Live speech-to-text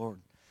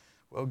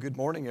Well, good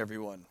morning,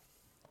 everyone.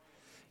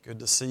 Good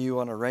to see you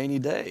on a rainy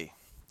day.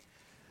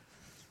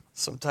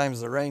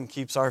 Sometimes the rain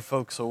keeps our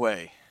folks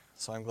away,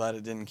 so I'm glad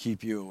it didn't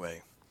keep you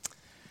away.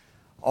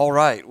 All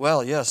right,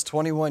 well, yes,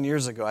 21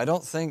 years ago. I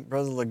don't think,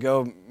 Brother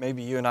Legault,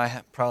 maybe you and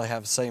I probably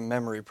have the same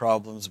memory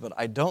problems, but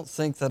I don't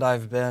think that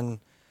I've been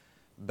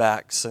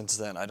back since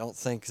then. I don't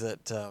think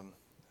that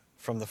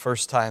from the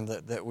first time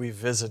that we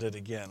visited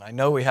again. I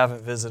know we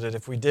haven't visited.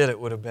 If we did, it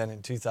would have been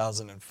in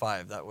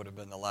 2005. That would have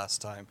been the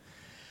last time.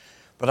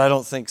 But I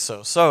don't think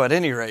so. So at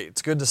any rate,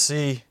 it's good to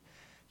see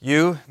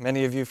you,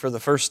 many of you for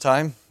the first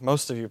time,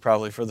 most of you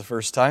probably for the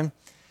first time.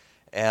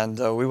 And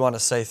we want to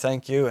say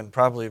thank you, and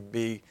probably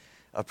be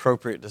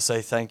appropriate to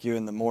say thank you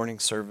in the morning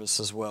service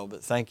as well.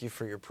 But thank you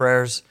for your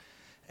prayers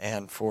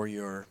and for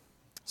your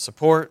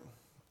support,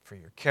 for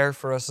your care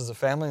for us as a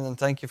family. And then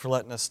thank you for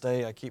letting us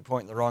stay. I keep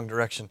pointing the wrong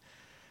direction.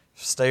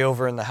 Stay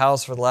over in the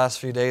house for the last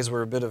few days.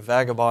 We're a bit of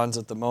vagabonds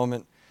at the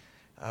moment.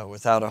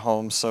 Without a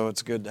home, so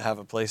it's good to have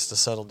a place to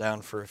settle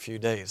down for a few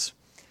days.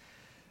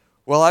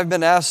 Well, I've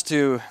been asked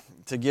to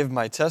give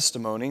my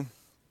testimony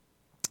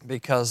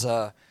because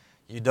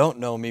you don't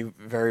know me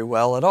very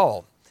well at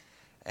all.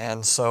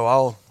 And so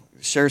I'll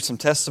share some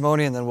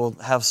testimony, and then we'll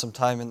have some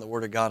time in the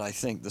Word of God, I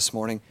think, this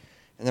morning.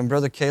 And then,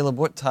 Brother Caleb,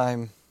 what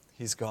time?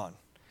 He's gone.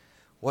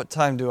 What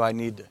time do I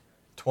need?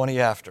 20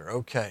 after.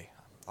 Okay.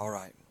 All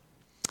right.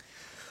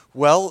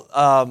 Well,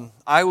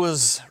 I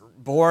was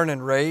born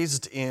and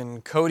raised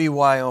in Cody,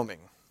 Wyoming.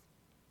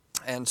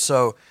 And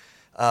so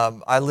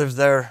I lived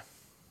there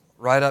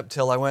right up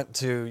till I went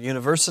to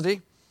university.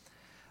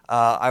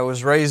 I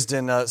was raised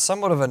in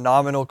somewhat of a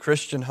nominal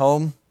Christian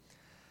home.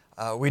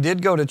 We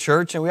did go to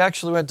church, and we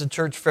actually went to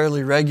church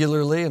fairly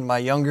regularly. In my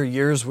younger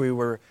years, we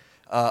were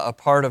a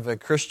part of a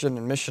Christian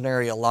and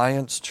Missionary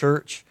Alliance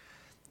church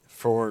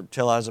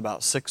till I was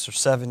about 6 or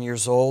 7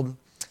 years old.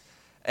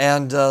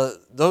 And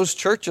those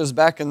churches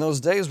back in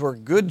those days were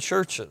good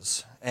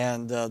churches.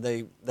 And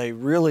they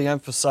really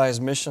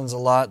emphasized missions a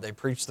lot. They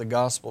preached the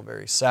gospel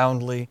very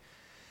soundly.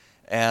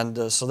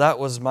 And so that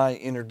was my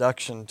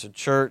introduction to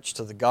church,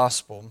 to the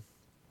gospel.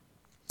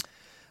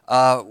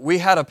 We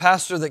had a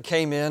pastor that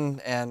came in,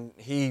 and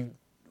he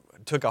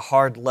took a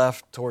hard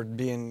left toward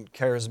being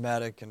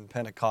charismatic and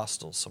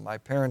Pentecostal. So my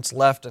parents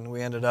left, and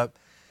we ended up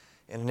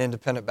in an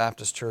independent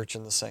Baptist church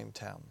in the same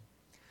town.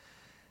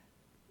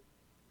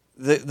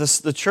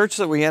 The church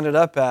that we ended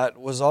up at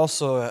was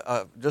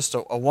also just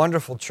a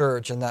wonderful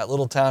church in that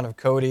little town of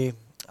Cody.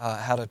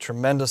 Had a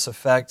tremendous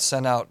effect,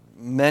 sent out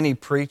many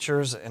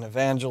preachers and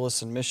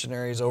evangelists and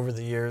missionaries over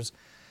the years.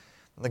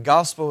 The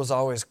gospel was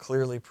always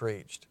clearly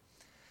preached.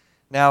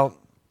 Now,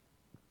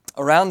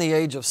 around the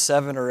age of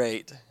 7 or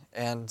 8,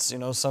 and you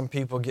know, some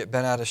people get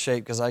bent out of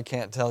shape because I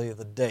can't tell you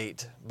the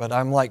date, but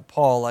I'm like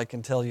Paul, I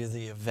can tell you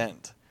the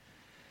event.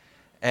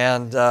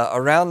 And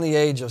around the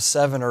age of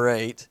 7 or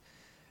 8,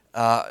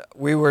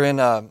 we were in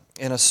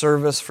a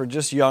service for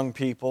just young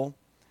people,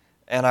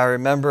 and I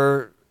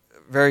remember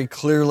very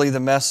clearly the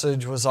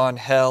message was on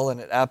hell, and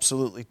it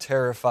absolutely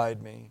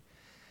terrified me.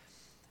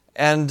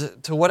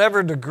 And to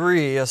whatever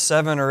degree a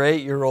 7 or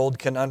 8-year-old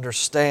can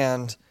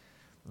understand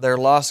their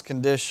lost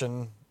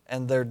condition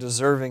and their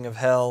deserving of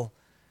hell,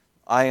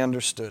 I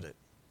understood it.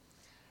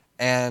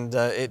 And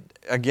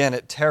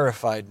it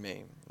terrified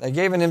me. They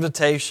gave an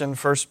invitation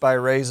first by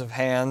raise of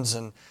hands,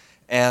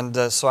 and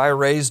so I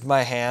raised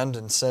my hand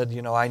and said,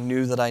 I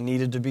knew that I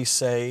needed to be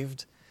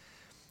saved.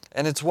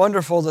 And it's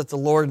wonderful that the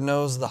Lord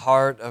knows the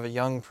heart of a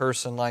young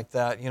person like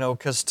that,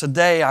 because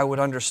today I would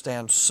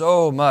understand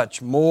so much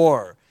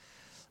more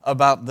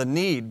about the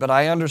need, but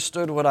I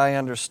understood what I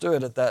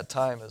understood at that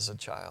time as a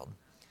child.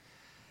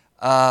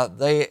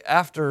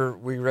 After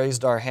we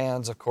raised our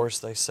hands, of course,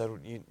 they said,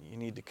 you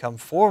need to come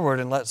forward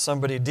and let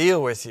somebody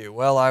deal with you.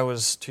 Well, I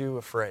was too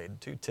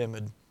afraid, too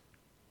timid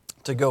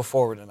to go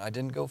forward, and I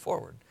didn't go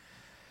forward.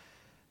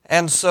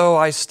 And so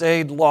I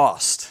stayed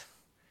lost.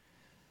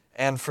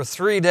 And for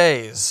 3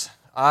 days,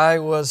 I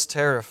was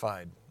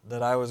terrified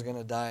that I was going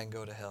to die and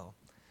go to hell.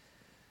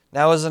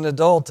 Now, as an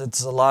adult,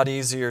 it's a lot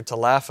easier to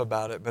laugh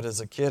about it, but as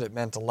a kid, it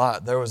meant a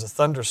lot. There was a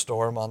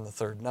thunderstorm on the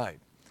 3rd night.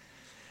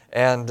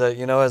 And,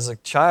 as a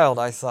child,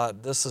 I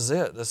thought, this is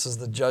it. This is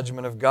the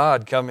judgment of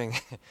God coming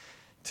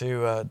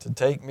to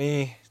take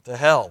me to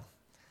hell.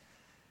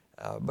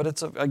 But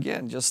it's,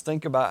 again, just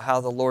think about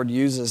how the Lord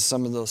uses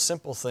some of those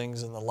simple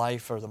things in the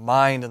life or the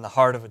mind and the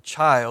heart of a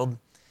child.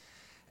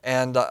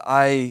 And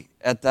I,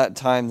 at that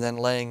time, then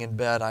laying in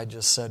bed, I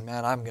just said,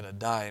 man, I'm going to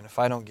die. And if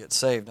I don't get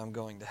saved, I'm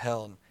going to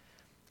hell.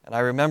 And I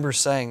remember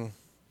saying,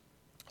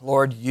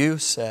 Lord, you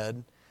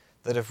said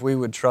that if we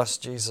would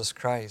trust Jesus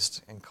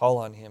Christ and call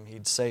on Him,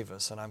 He'd save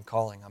us. And I'm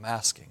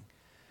asking.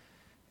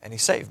 And He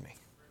saved me.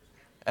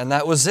 And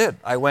that was it.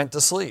 I went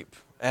to sleep.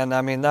 And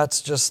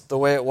that's just the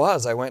way it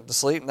was. I went to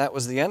sleep, and that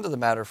was the end of the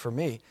matter for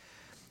me.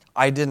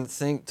 I didn't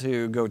think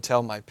to go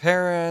tell my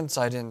parents.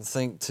 I didn't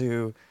think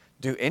to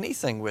do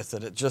anything with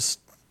it.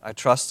 I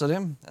trusted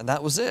Him, and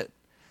that was it.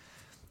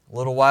 A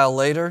little while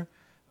later,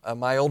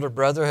 my older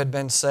brother had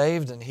been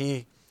saved, and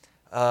he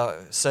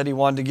said he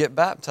wanted to get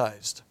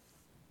baptized.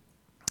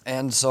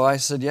 And so I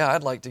said, yeah,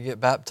 I'd like to get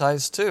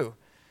baptized too.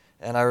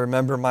 And I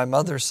remember my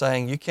mother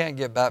saying, you can't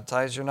get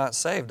baptized, you're not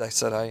saved. I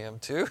said, I am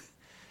too.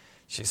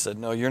 She said,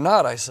 no, you're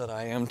not. I said,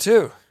 I am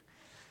too.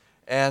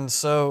 And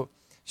so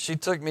she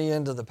took me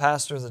into the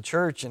pastor of the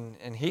church, and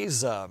he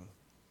was a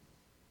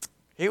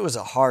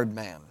hard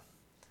man.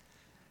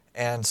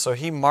 And so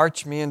he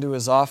marched me into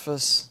his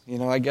office,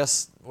 I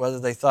guess whether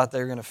they thought they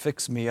were going to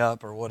fix me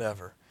up or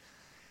whatever.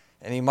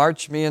 And he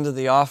marched me into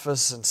the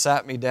office and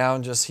sat me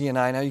down, just he and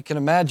I. Now you can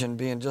imagine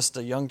being just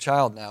a young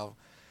child now,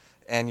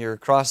 and you're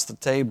across the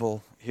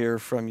table here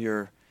from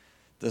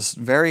this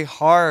very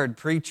hard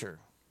preacher,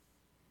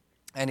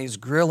 and he's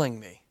grilling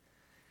me.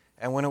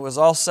 And when it was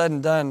all said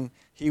and done,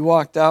 he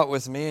walked out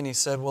with me and he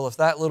said, well, if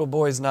that little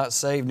boy's not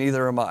saved,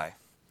 neither am I.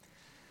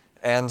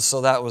 And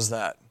so that was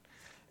that.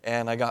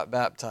 And I got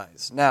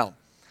baptized. Now,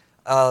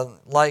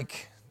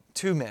 like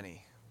too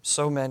many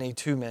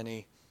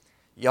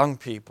young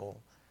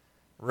people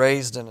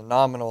raised in a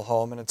nominal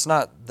home, and it's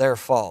not their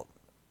fault.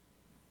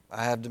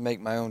 I had to make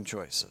my own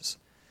choices.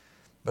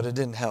 But it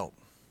didn't help.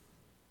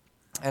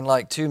 And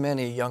like too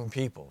many young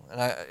people, and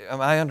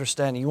I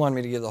understand you want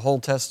me to give the whole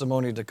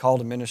testimony to call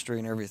to ministry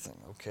and everything.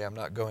 Okay, I'm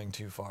not going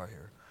too far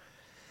here.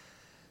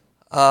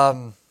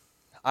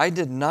 I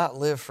did not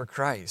live for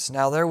Christ.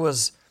 Now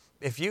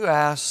if you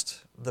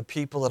asked the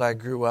people that I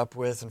grew up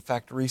with, in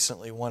fact,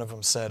 recently one of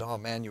them said, oh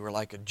man, you were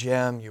like a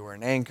gem, you were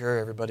an anchor,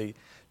 everybody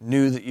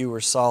knew that you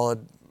were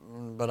solid,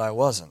 but I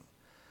wasn't.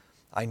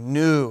 I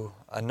knew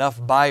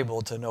enough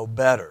Bible to know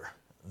better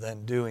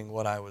than doing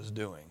what I was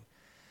doing.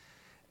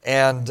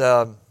 And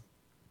I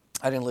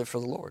didn't live for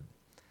the Lord.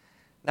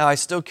 Now, I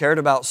still cared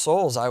about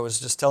souls. I was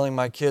just telling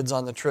my kids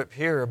on the trip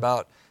here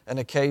about an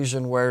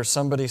occasion where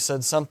somebody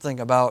said something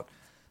about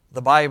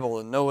the Bible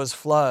and Noah's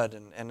flood,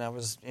 and I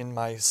was in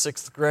my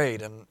 6th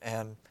grade,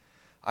 and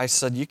I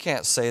said, you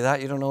can't say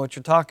that, you don't know what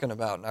you're talking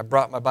about. And I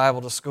brought my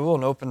Bible to school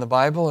and opened the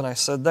Bible, and I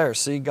said, there,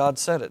 see, God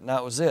said it, and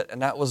that was it.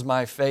 And that was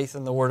my faith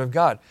in the Word of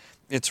God.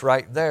 It's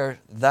right there.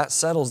 That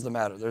settles the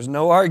matter. There's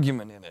no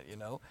argument in it,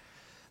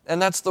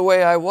 And that's the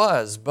way I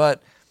was.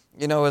 But,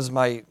 as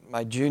my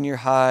junior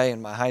high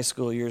and my high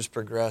school years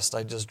progressed,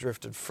 I just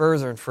drifted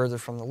further and further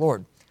from the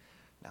Lord.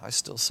 Now, I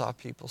still saw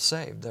people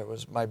saved.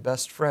 My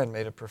best friend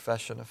made a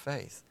profession of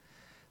faith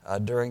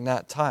during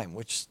that time,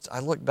 which I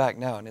look back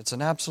now, and it's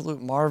an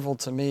absolute marvel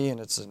to me, and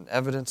it's an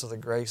evidence of the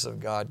grace of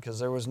God, because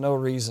there was no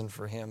reason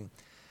for him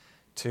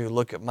to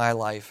look at my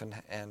life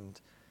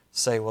and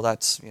say, well,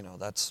 that's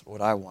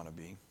what I want to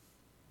be.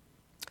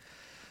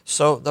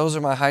 So those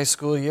are my high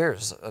school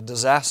years, a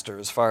disaster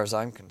as far as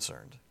I'm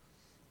concerned.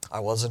 I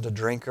wasn't a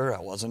drinker,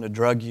 I wasn't a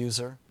drug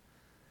user,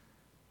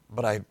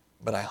 but I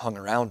hung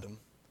around them,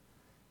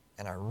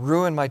 and I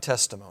ruined my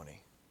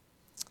testimony.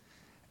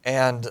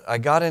 And I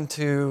got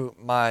into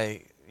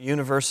my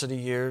university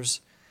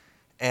years,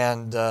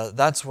 and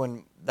that's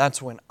when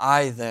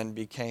I then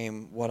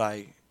became what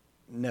I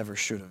never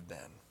should have been.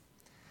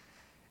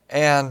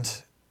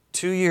 And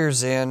 2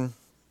 years in,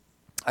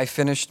 I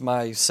finished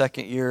my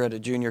 2nd year at a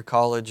junior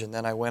college, and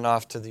then I went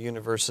off to the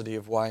University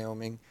of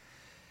Wyoming.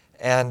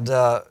 And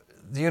the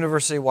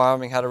University of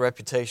Wyoming had a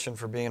reputation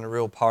for being a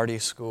real party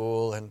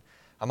school, and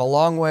I'm a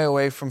long way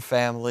away from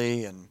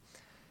family, and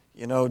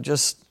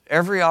just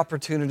every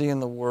opportunity in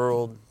the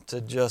world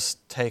to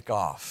just take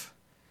off.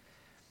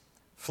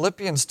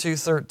 Philippians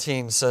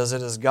 2:13 says,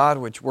 it is God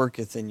which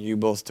worketh in you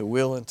both to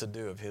will and to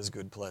do of His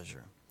good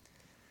pleasure.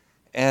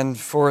 And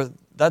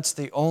that's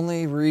the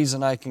only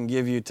reason I can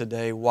give you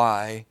today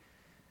why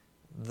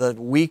the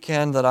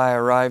weekend that I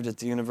arrived at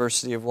the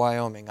University of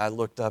Wyoming, I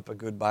looked up a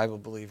good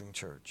Bible-believing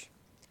church.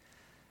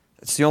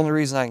 It's the only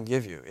reason I can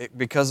give you,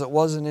 because it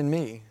wasn't in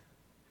me.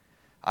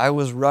 I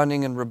was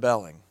running and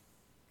rebelling.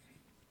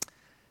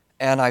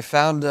 And I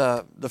found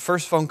the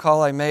first phone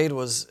call I made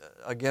was,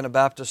 again, a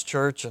Baptist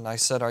church, and I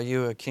said, are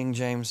you a King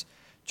James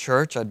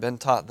church? I'd been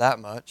taught that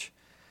much.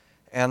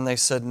 And they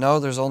said, no,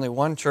 there's only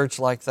one church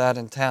like that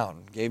in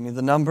town. Gave me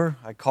the number.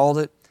 I called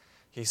it.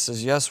 He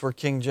says, yes, we're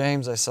King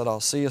James. I said, I'll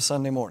see you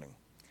Sunday morning.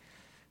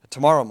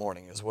 Tomorrow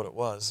morning is what it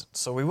was.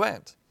 So we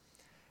went.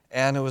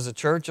 And it was a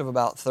church of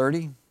about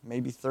 30,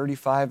 maybe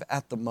 35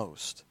 at the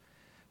most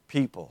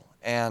people.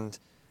 And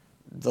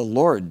the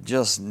Lord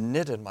just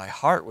knitted my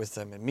heart with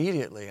them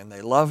immediately. And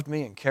they loved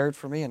me and cared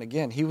for me. And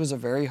again, he was a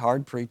very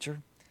hard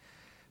preacher,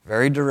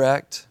 very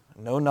direct,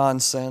 no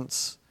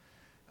nonsense.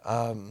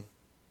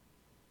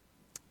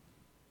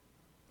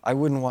 I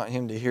wouldn't want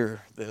him to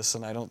hear this,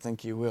 and I don't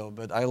think he will,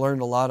 but I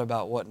learned a lot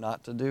about what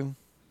not to do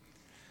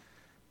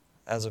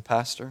as a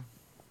pastor.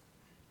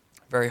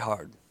 Very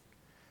hard,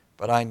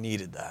 but I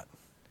needed that.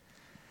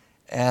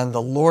 And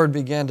the Lord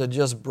began to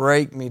just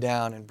break me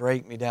down and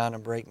break me down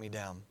and break me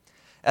down.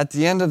 At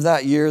the end of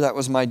that year, that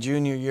was my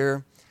junior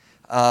year,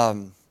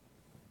 we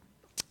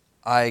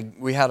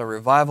had a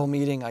revival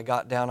meeting. I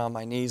got down on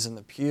my knees in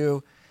the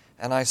pew,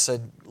 and I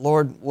said,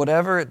 Lord,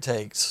 whatever it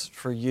takes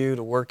for you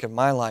to work in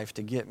my life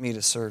to get me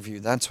to serve you,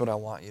 that's what I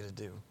want you to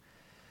do.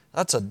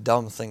 That's a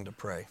dumb thing to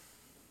pray.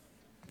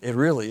 It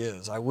really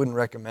is. I wouldn't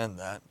recommend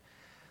that.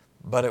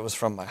 But it was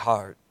from my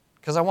heart.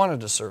 because I wanted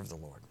to serve the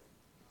Lord.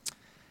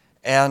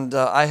 And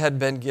I had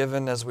been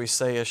given, as we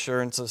say,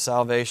 assurance of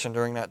salvation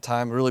during that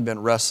time, really been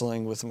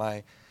wrestling with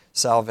my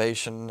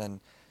salvation. And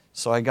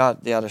so I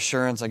got that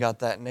assurance, I got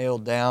that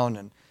nailed down,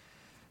 and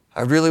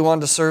I really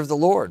wanted to serve the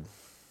Lord.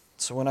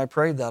 So when I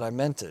prayed that, I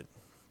meant it.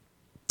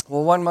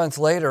 Well, 1 month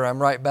later,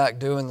 I'm right back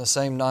doing the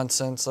same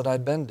nonsense that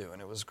I'd been doing.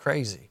 It was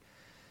crazy.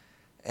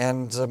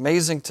 And it's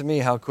amazing to me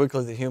how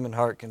quickly the human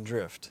heart can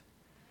drift.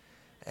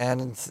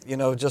 And,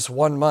 just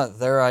 1 month,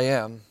 there I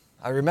am.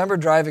 I remember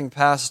driving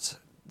past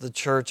the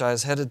church. I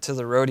was headed to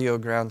the rodeo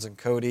grounds in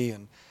Cody,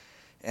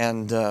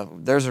 and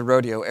there's a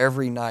rodeo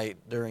every night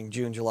during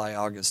June, July,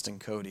 August in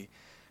Cody.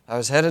 I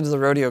was headed to the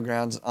rodeo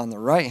grounds on the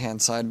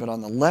right-hand side, but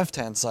on the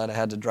left-hand side, I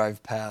had to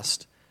drive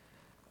past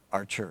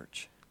our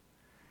church.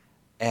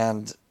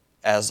 And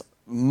as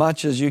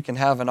much as you can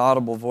have an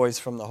audible voice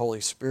from the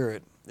Holy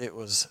Spirit, it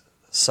was,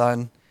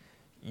 son,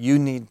 you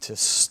need to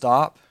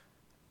stop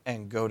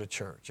and go to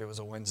church. It was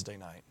a Wednesday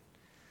night.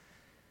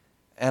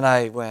 And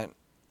I went,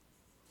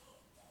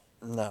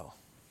 no,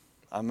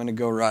 I'm going to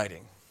go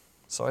riding.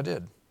 So I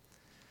did.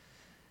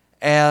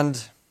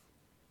 And,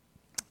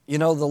 the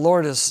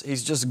Lord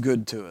He's just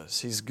good to us.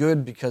 He's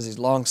good because He's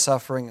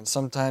long-suffering, and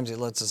sometimes He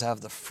lets us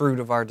have the fruit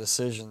of our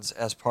decisions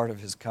as part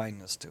of His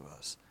kindness to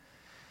us.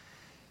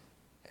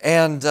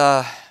 And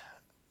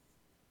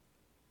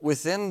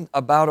within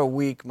about a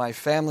week, my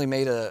family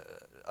made a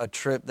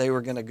trip. They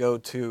were going to go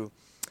to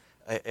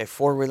a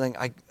four-wheeling.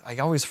 I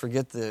always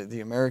forget the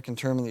American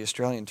term and the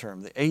Australian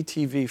term. The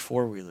ATV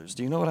four-wheelers.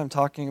 Do you know what I'm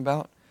talking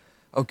about?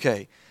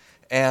 Okay.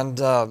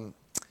 And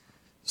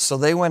so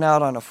they went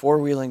out on a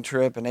four-wheeling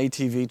trip, an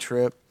ATV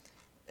trip,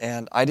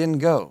 and I didn't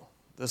go.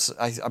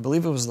 I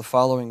believe it was the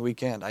following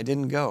weekend. I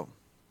didn't go.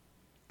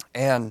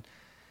 And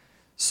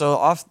so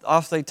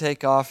off they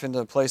take off into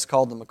a place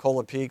called the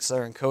McCullough Peaks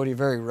there in Cody,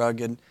 very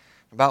rugged.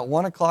 About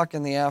 1 o'clock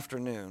in the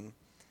afternoon,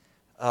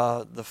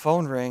 the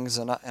phone rings,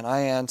 and I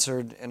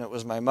answered, and it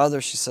was my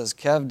mother. She says,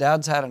 Kev,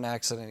 Dad's had an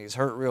accident. He's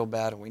hurt real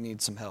bad, and we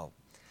need some help.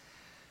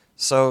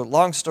 So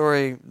long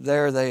story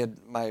there,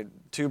 my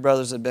two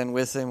brothers had been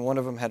with him. One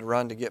of them had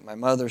run to get my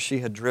mother. She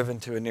had driven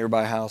to a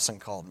nearby house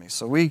and called me.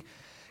 So we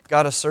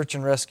got a search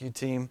and rescue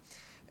team,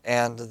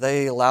 and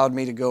they allowed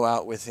me to go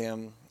out with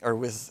him, or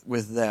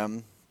with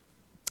them.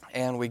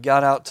 And we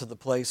got out to the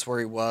place where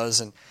he was,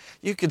 and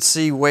you could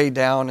see way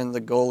down in the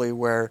gully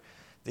where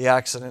the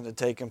accident had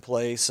taken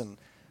place. And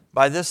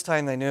by this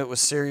time, they knew it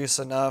was serious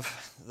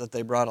enough that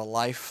they brought a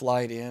life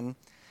flight in.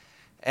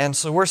 And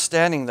so we're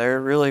standing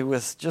there really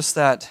with just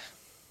that,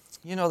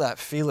 that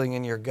feeling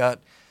in your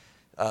gut,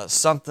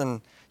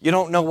 something, you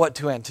don't know what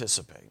to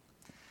anticipate.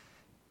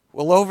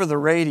 Well, over the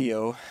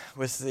radio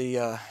with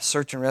the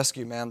search and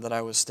rescue man that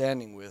I was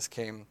standing with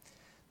came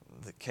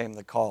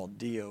the call,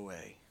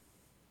 DOA,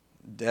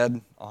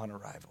 dead on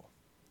arrival.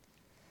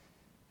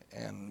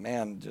 And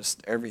man,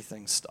 just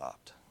everything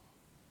stopped.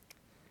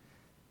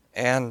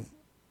 And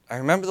I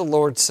remember the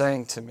Lord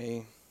saying to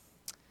me,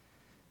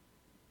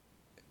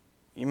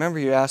 you remember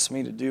you asked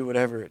me to do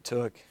whatever it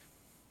took.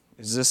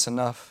 Is this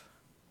enough?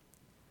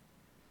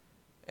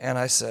 And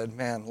I said,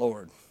 man,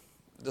 Lord,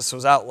 this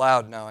was out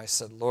loud now. I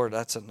said, Lord,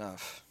 that's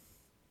enough.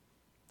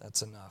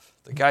 That's enough.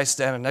 The guy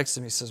standing next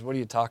to me says, what are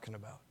you talking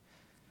about?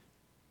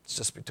 It's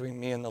just between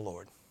me and the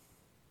Lord.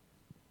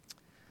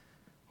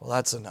 Well,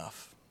 that's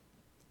enough.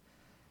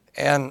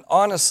 And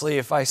honestly,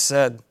 if I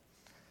said,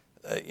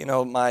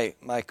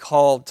 my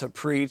call to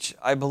preach,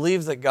 I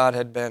believe that God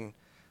had been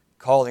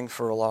calling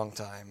for a long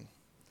time.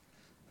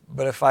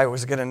 But if I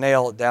was going to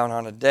nail it down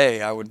on a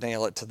day, I would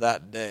nail it to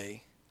that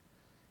day.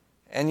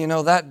 And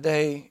that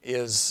day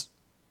it's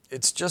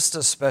just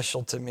as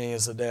special to me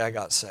as the day I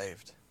got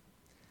saved.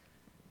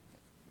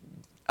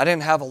 I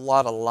didn't have a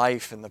lot of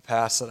life in the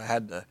past that I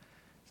had to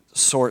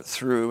sort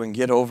through and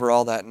get over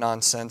all that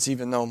nonsense,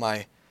 even though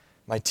my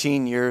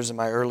teen years and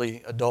my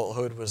early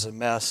adulthood was a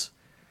mess.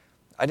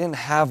 I didn't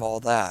have all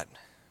that.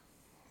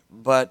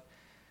 But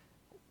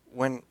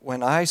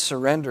when I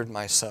surrendered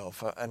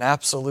myself, an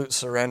absolute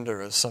surrender,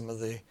 as some of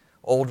the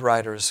old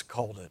writers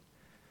called it,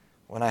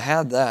 when I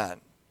had that,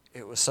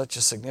 it was such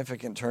a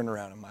significant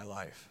turnaround in my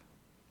life.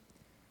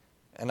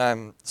 And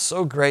I'm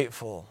so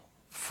grateful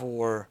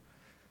for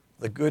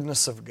the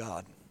goodness of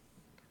God.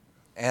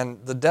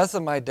 And the death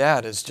of my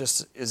dad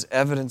is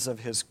evidence of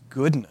His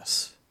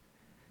goodness.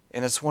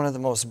 And it's one of the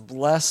most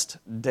blessed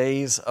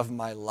days of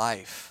my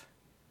life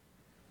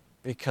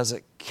because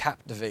it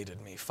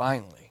captivated me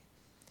finally,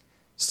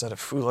 instead of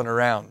fooling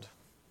around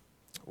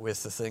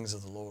with the things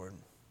of the Lord.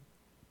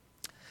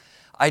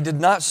 I did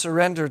not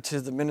surrender to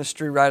the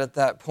ministry right at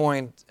that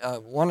point.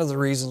 One of the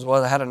reasons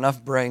was I had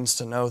enough brains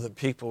to know that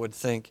people would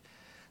think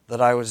that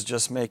I was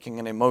just making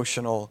an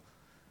emotional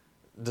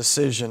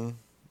decision,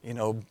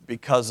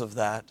 because of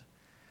that.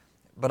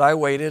 But I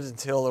waited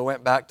until I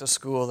went back to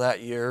school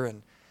that year,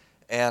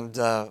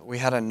 and we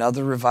had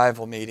another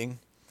revival meeting.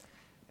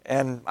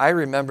 And I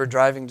remember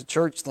driving to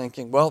church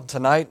thinking, well,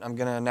 tonight I'm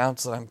going to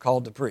announce that I'm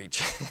called to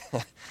preach.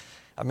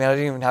 I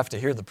didn't even have to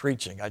hear the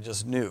preaching. I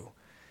just knew.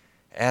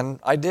 And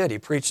I did. He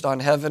preached on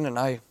heaven, and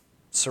I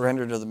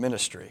surrender to the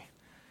ministry.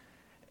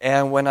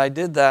 And when I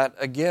did that,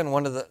 again,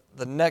 one of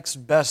the next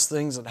best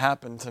things that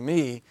happened to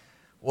me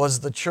was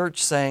the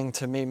church saying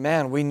to me,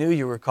 man, we knew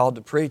you were called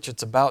to preach.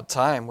 It's about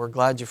time. We're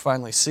glad you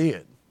finally see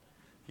it,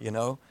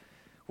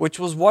 which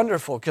was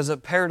wonderful because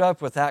it paired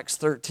up with Acts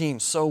 13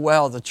 so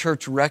well, the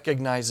church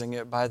recognizing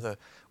it by the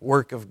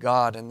work of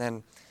God, and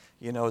then,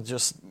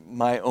 just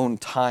my own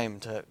time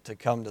to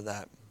come to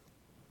that.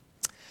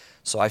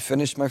 So I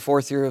finished my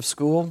 4th year of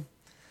school,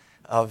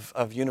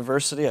 of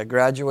university. I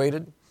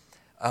graduated.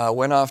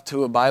 Went off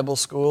to a Bible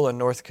school in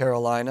North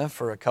Carolina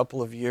for a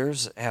couple of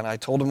years, and I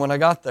told them when I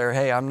got there,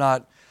 hey, I'm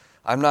not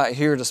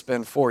here to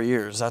spend 4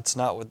 years. That's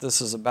not what this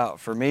is about.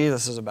 For me,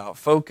 this is about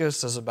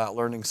focus. This is about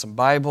learning some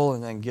Bible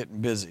and then getting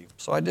busy.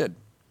 So I did.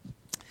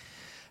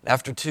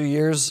 After 2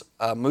 years,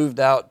 moved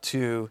out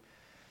to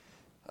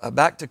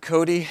back to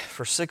Cody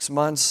for 6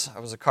 months. I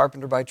was a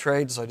carpenter by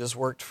trade, so I just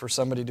worked for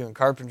somebody doing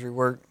carpentry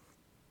work.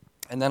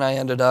 And then I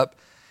ended up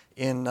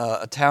in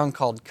a town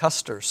called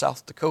Custer,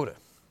 South Dakota.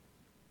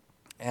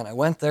 And I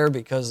went there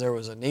because there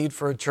was a need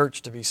for a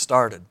church to be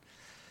started.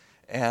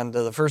 And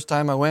the first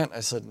time I went, I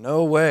said,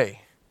 no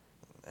way.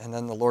 And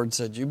then the Lord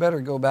said, you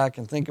better go back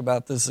and think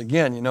about this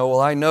again. Well,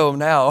 I know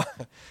now.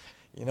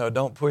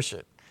 Don't push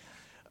it.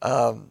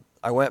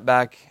 I went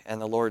back and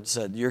the Lord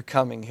said, you're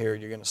coming here.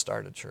 You're going to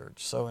start a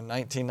church. So in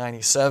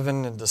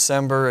 1997, in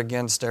December,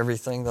 against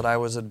everything that I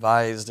was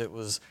advised, it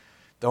was,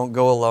 don't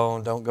go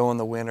alone. Don't go in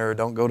the winter.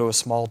 Don't go to a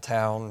small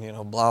town,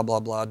 blah, blah,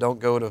 blah. Don't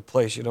go to a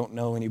place you don't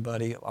know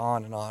anybody,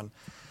 on and on.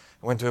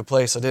 I went to a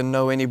place I didn't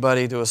know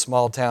anybody, to a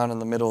small town in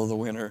the middle of the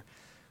winter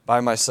by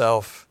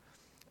myself,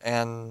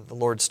 and the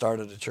Lord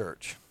started a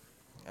church.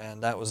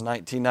 And that was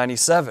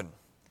 1997.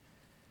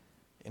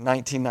 In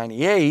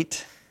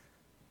 1998,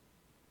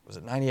 was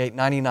it 98?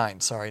 99,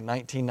 sorry,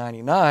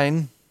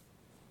 1999,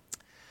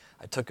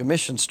 I took a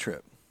missions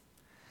trip.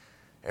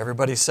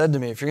 Everybody said to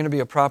me, if you're going to be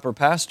a proper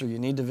pastor, you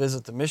need to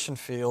visit the mission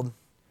field,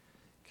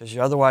 because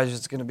otherwise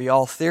it's going to be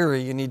all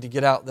theory. You need to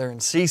get out there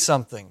and see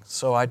something.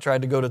 So I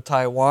tried to go to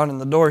Taiwan and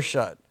the door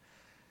shut.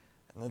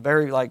 And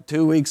very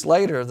 2 weeks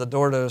later, the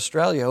door to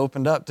Australia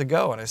opened up to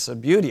go. And I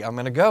said, beauty, I'm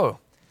going to go.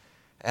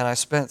 And I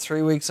spent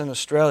 3 weeks in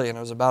Australia, and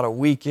it was about a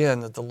week in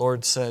that the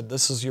Lord said,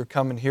 you're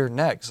coming here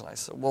next. And I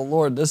said, well,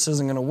 Lord, this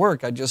isn't going to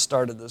work. I just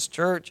started this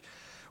church.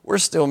 We're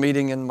still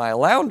meeting in my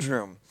lounge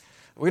room.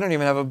 We don't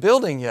even have a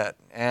building yet.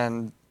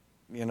 And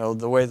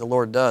the way the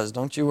Lord does.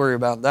 Don't you worry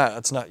about that.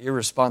 That's not your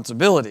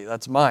responsibility.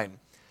 That's mine.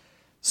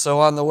 So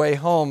on the way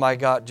home, I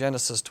got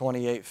Genesis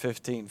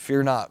 28:15.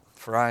 Fear not,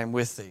 for I am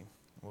with thee.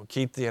 Will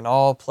keep thee in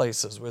all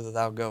places whither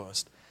thou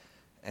goest,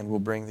 and will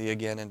bring thee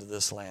again into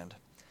this land.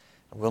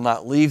 I will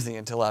not leave thee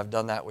until I have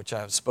done that which I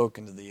have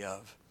spoken to thee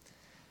of.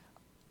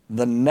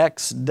 The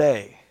next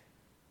day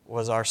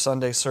was our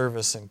Sunday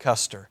service in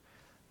Custer.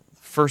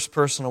 The first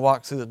person to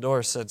walk through the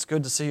door said, it's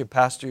good to see you,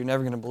 Pastor. You're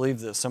never going to believe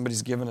this.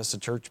 Somebody's given us a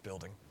church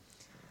building.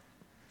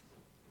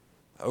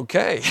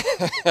 Okay.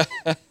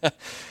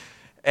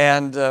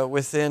 And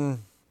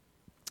within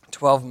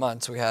 12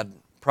 months, we had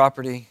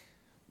property,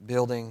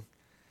 building.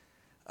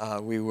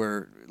 We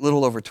were a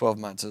little over 12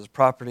 months. It was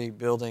property,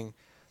 building.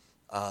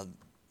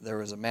 There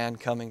was a man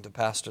coming to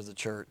pastor the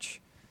church.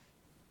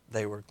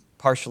 They were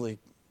partially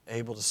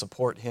able to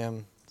support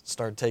him,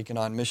 started taking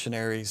on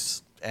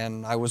missionaries,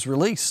 and I was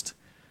released.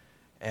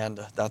 And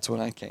that's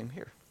when I came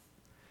here.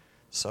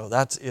 So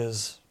that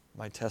is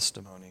my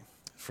testimony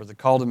for the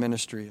call to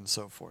ministry and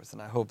so forth.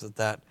 And I hope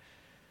that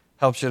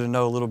helps you to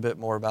know a little bit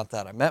more about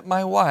that. I met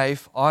my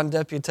wife on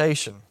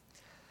deputation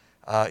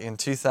in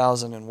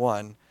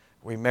 2001.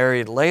 We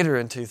married later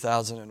in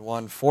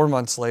 2001. 4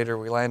 months later,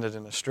 we landed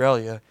in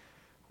Australia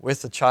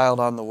with a child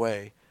on the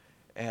way.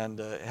 And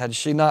had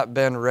she not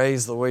been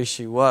raised the way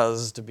she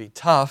was to be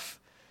tough,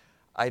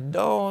 I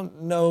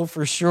don't know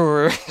for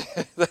sure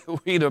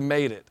that we'd have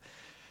made it.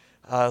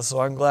 So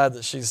I'm glad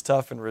that she's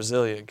tough and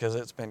resilient, because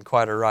it's been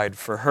quite a ride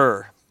for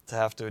her to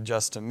have to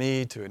adjust to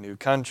me, to a new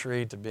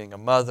country, to being a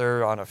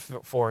mother on a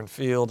foreign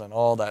field, and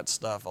all that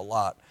stuff. A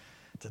lot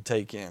to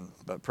take in.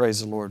 But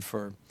praise the Lord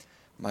for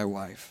my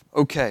wife.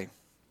 Okay.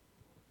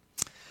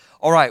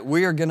 All right,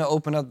 we are going to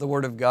open up the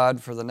Word of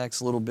God for the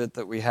next little bit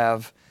that we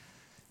have.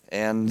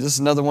 And this is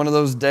another one of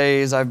those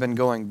days I've been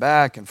going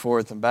back and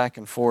forth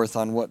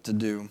on what to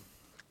do.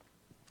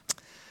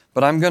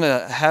 But I'm going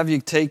to have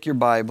you take your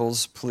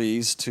Bibles,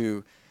 please,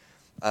 to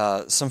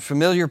some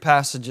familiar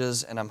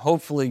passages, and I'm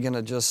hopefully going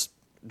to just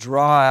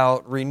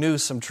renew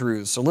some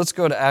truths. So let's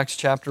go to Acts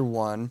chapter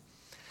 1.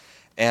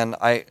 And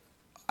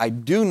I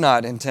do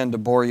not intend to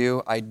bore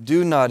you. I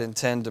do not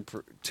intend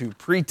to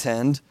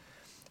pretend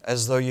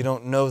as though you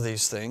don't know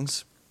these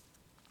things.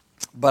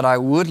 But I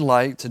would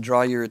like to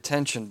draw your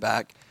attention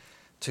back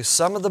to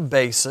some of the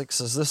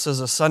basics, as this is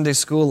a Sunday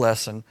school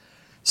lesson,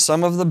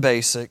 some of the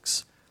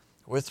basics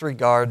with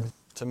regard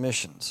to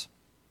missions.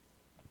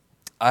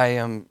 I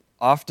am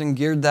often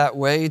geared that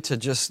way, to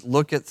just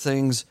look at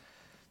things,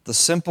 the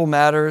simple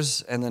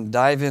matters, and then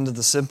dive into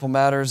the simple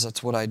matters.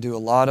 That's what I do a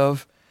lot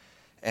of.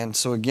 And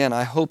so again,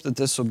 I hope that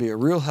this will be a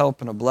real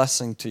help and a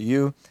blessing to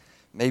you.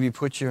 maybe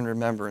put you in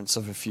remembrance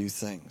of a few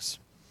things.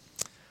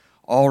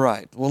 All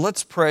right, well,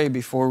 let's pray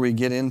before we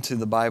get into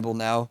the Bible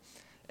now,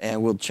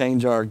 and we'll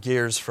change our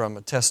gears from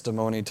a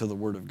testimony to the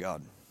Word of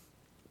God.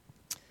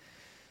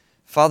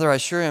 Father, I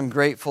sure am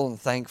grateful and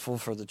thankful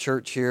for the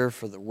church here,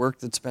 for the work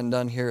that's been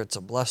done here. It's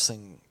a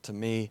blessing to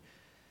me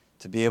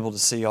to be able to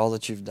see all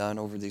that you've done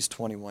over these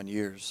 21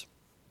 years.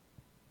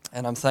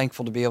 And I'm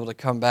thankful to be able to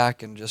come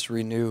back and just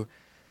renew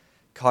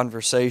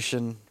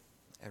conversation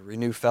and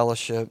renew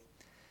fellowship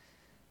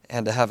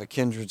and to have a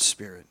kindred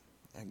spirit.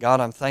 And God,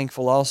 I'm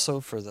thankful also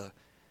for the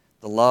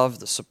love,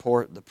 the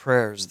support, the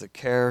prayers, the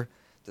care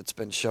that's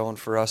been shown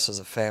for us as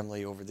a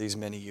family over these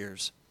many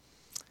years.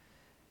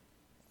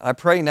 I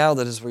pray now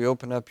that as we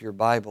open up your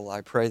Bible,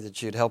 I pray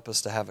that you'd help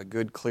us to have a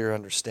good, clear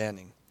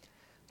understanding.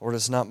 Lord,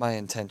 it's not my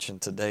intention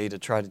today to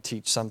try to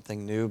teach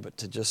something new, but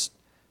to just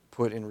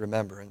put in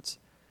remembrance.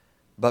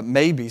 But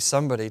maybe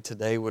somebody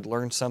today would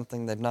learn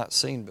something they've not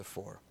seen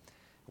before.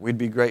 We'd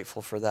be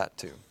grateful for that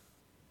too.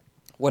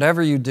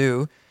 Whatever you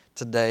do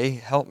today,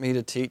 help me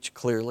to teach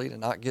clearly, to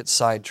not get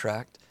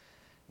sidetracked.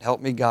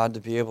 Help me, God, to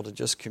be able to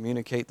just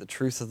communicate the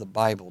truth of the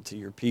Bible to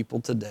your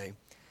people today.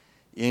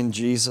 In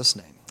Jesus'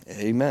 name,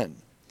 amen.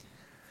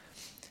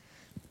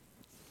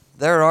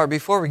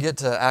 Before we get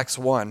to Acts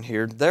 1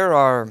 here, there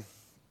are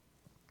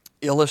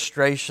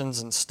illustrations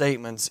and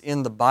statements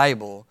in the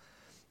Bible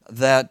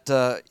that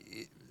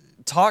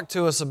talk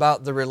to us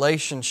about the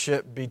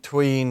relationship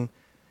between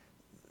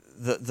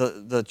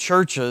the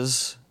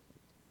churches,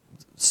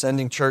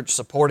 sending church,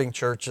 supporting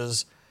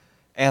churches,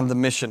 and the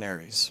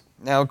missionaries.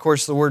 Now, of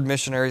course, the word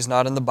missionary is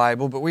not in the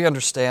Bible, but we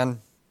understand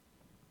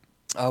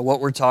what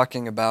we're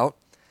talking about.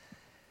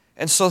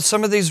 And so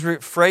some of these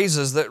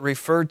phrases that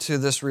refer to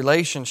this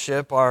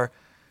relationship are,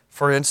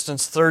 for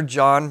instance, 3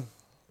 John,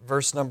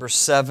 verse number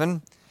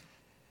 7.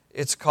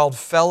 It's called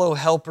fellow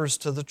helpers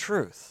to the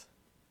truth.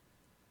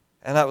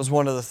 And that was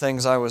one of the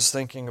things I was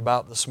thinking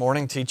about this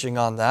morning, teaching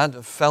on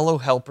that, fellow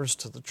helpers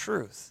to the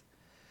truth.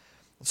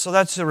 So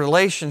that's a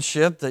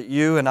relationship that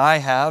you and I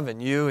have,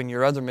 and you and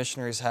your other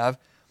missionaries have.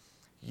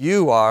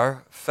 You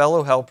are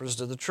fellow helpers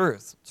to the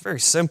truth. It's very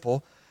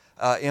simple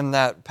in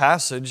that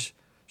passage,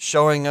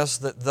 showing us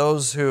that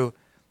those who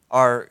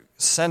are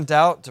sent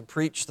out to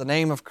preach the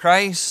name of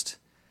Christ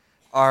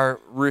are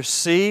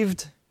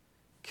received,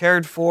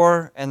 cared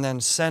for, and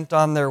then sent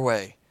on their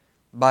way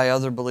by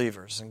other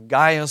believers. And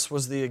Gaius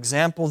was the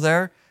example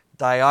there.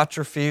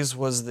 Diotrephes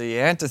was the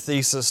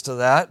antithesis to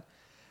that.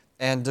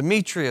 And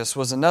Demetrius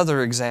was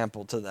another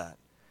example to that.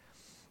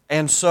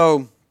 And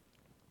so,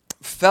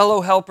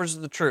 fellow helpers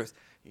of the truth,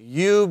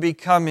 you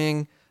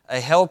becoming a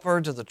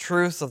helper to the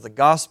truth of the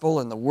gospel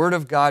and the Word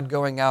of God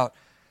going out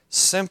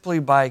simply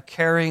by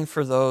caring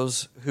for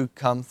those who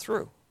come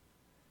through.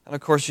 And of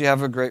course, you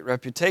have a great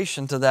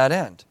reputation to that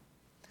end.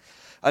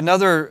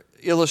 Another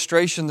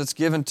illustration that's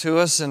given to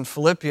us in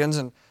Philippians,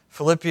 and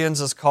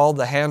Philippians is called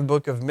the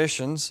Handbook of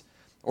Missions,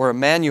 or a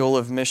Manual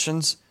of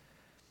Missions.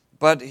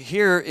 But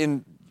here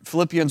in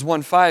Philippians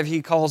 1:5,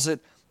 he calls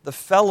it the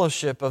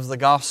fellowship of the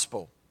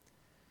gospel.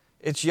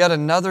 It's yet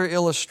another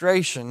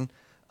illustration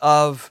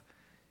of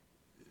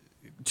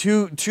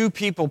two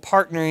people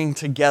partnering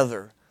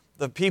together.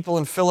 The people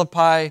in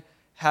Philippi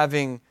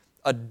having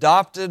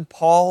adopted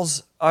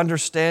Paul's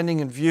understanding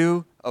and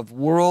view of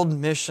world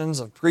missions,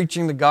 of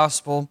preaching the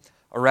gospel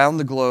around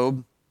the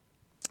globe,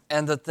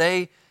 and that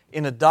they,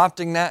 in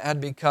adopting that,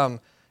 had become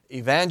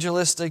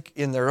evangelistic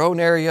in their own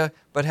area,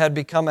 but had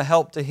become a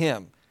help to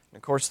him. And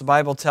of course, the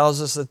Bible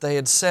tells us that they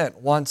had sent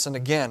once and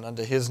again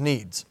unto his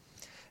needs.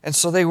 And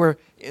so they were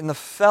in the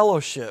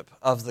fellowship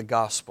of the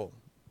gospel.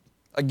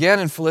 Again,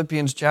 in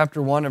Philippians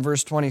chapter 1 and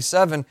verse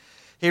 27,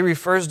 he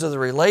refers to the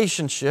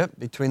relationship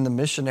between the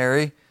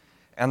missionary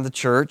and the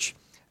church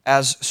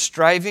as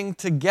striving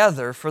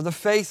together for the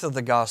faith of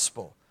the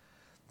gospel.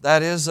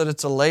 That is, that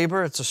it's a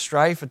labor, it's a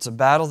strife, it's a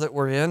battle that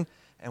we're in,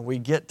 and we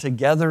get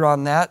together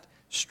on that,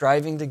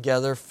 striving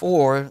together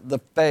for the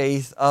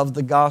faith of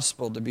the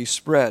gospel to be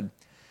spread.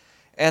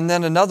 And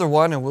then another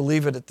one, and we'll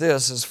leave it at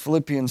this, is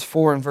Philippians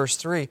 4 and verse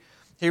 3.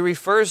 He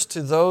refers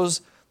to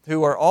those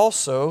who are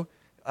also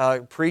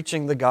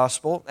preaching the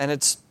gospel, and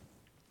it's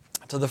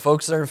to the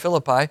folks that are in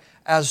Philippi,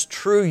 as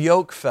true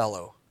yoke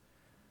fellow.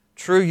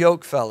 True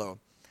yoke fellow.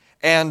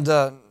 And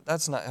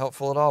that's not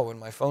helpful at all when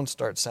my phone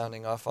starts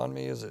sounding off on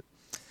me, is it?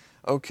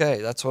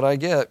 Okay, that's what I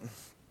get.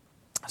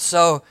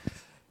 So,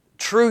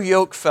 true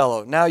yoke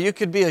fellow. Now, you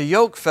could be a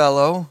yoke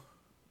fellow,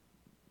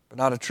 but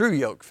not a true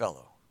yoke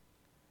fellow.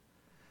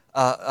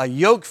 A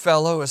yoke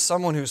fellow is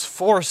someone who's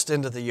forced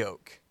into the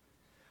yoke,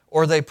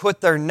 or they put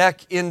their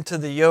neck into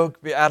the yoke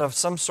out of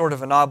some sort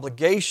of an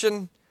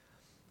obligation,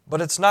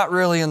 but it's not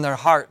really in their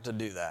heart to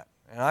do that.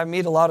 And I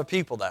meet a lot of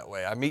people that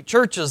way. I meet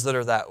churches that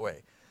are that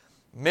way.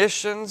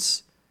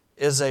 Missions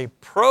is a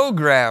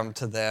program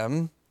to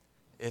them.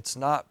 It's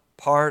not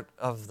part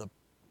of the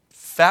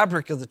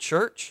fabric of the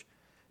church.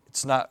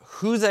 It's not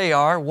who they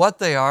are, what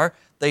they are.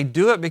 They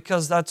do it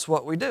because that's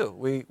what we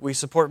do. We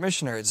support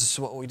missionaries. This is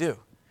what we do.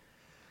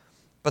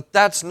 But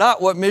that's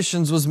not what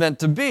missions was meant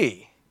to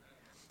be.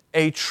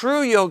 A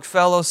true yoke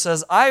fellow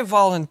says, I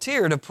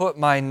volunteer to put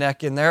my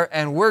neck in there,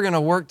 and we're going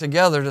to work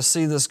together to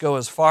see this go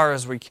as far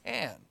as we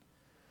can.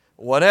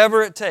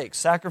 Whatever it takes,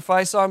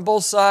 sacrifice on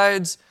both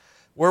sides.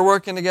 We're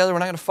working together. We're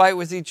not going to fight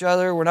with each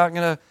other. We're not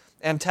going to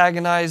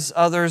antagonize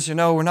others.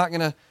 We're not going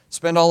to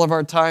spend all of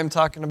our time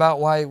talking about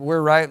why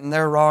we're right and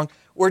they're wrong.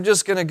 We're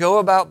just going to go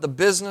about the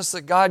business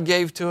that God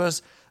gave to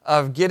us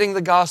of getting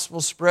the gospel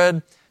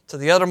spread to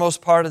the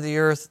uttermost part of the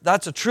earth.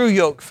 That's a true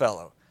yoke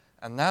fellow.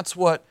 And that's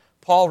what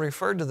Paul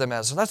referred to them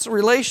as. So that's the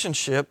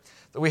relationship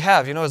that we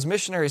have. As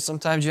missionaries,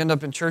 sometimes you end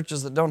up in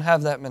churches that don't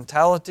have that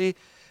mentality,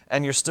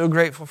 and you're still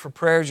grateful for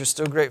prayers, you're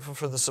still grateful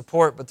for the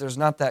support, but there's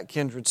not that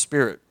kindred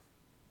spirit.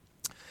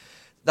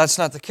 That's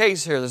not the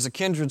case here. There's a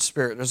kindred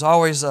spirit. There's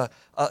always a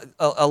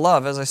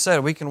love. As I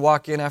said, we can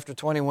walk in after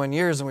 21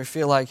 years and we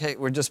feel like, hey,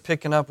 we're just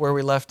picking up where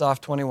we left off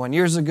 21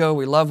 years ago.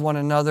 We love one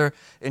another,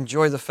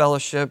 enjoy the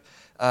fellowship,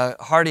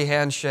 hearty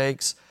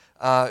handshakes,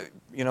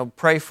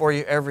 pray for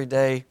you every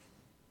day.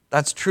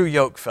 That's true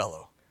yoke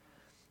fellow.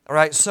 All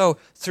right, so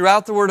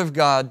throughout the Word of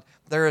God,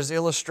 there is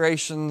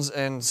illustrations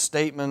and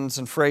statements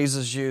and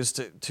phrases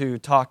used to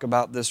talk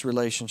about this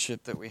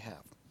relationship that we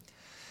have.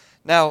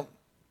 Now,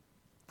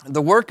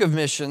 the work of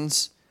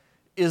missions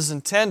is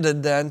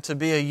intended then to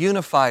be a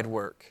unified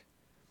work.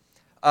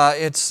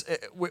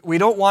 We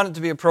don't want it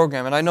to be a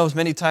program, and I know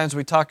many times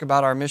we talk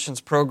about our missions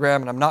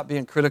program, and I'm not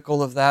being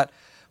critical of that,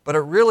 but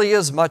it really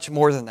is much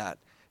more than that.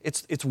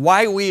 It's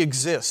why we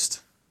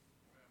exist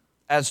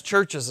as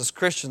churches, as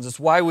Christians. It's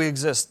why we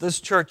exist. This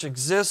church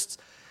exists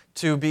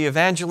to be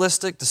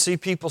evangelistic, to see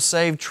people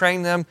saved,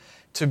 train them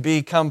to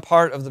become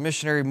part of the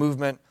missionary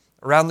movement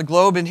around the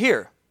globe and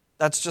here.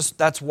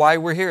 That's why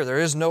we're here. There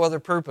is no other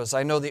purpose.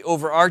 I know the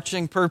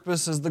overarching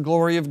purpose is the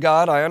glory of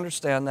God. I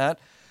understand that.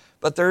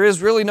 But there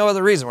is really no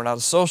other reason. We're not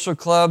a social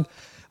club.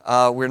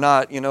 We're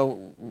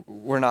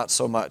not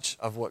so much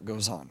of what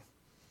goes on.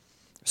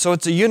 So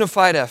it's a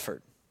unified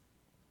effort.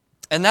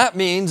 And that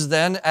means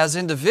then, as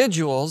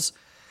individuals,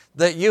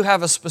 that you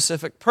have a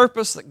specific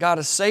purpose that God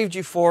has saved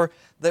you for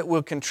that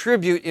will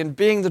contribute in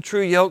being the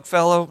true yoke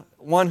fellow,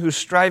 one who's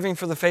striving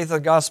for the faith of the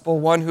gospel,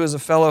 one who is a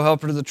fellow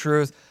helper to the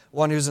truth,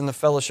 one who's in the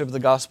fellowship of the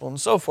gospel,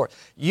 and so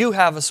forth. You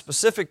have a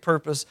specific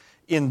purpose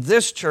in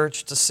this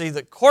church to see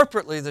that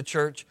corporately the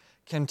church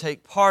can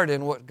take part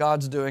in what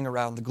God's doing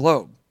around the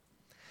globe.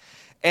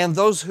 And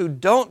those who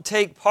don't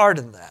take part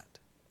in that,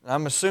 and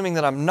I'm assuming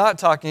that I'm not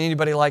talking to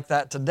anybody like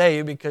that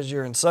today because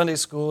you're in Sunday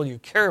school, you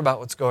care about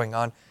what's going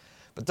on,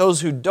 but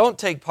those who don't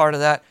take part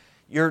of that,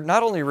 you're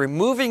not only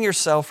removing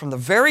yourself from the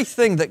very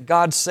thing that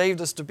God saved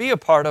us to be a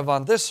part of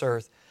on this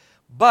earth,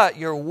 but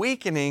you're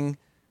weakening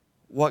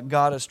what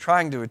God is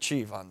trying to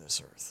achieve on this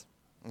earth.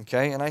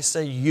 Okay? And I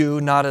say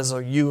you, not as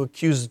a you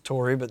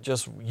accusatory, but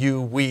just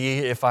you, we,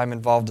 if I'm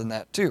involved in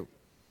that too.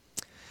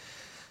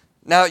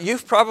 Now,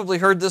 you've probably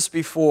heard this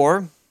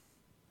before,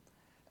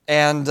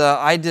 and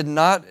I did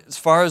not, as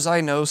far as I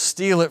know,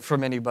 steal it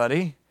from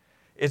anybody.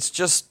 It's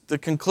just the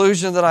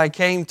conclusion that I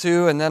came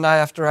to, and then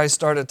after I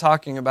started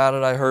talking about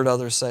it, I heard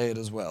others say it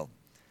as well.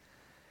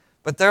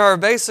 But there are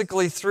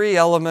basically three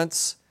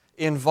elements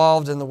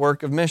involved in the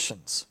work of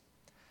missions.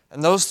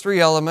 And those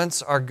three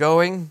elements are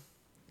going,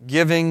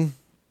 giving,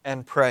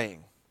 and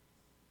praying.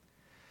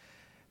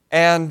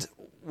 And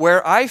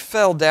where I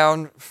fell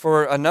down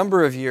for a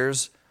number of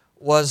years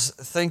was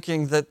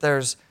thinking that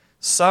there's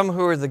some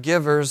who are the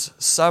givers,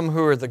 some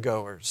who are the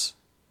goers.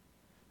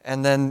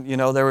 And then,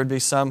 there would be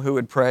some who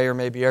would pray, or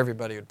maybe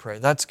everybody would pray.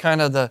 That's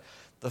kind of the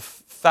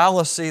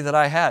fallacy that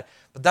I had.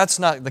 But that's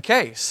not the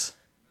case.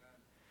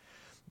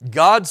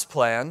 God's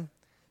plan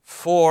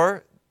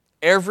for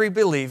every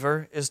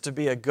believer is to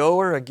be a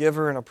goer, a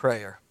giver, and a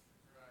prayer.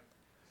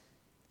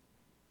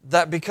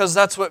 Because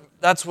that's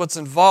what's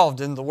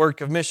involved in the work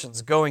of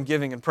missions, going,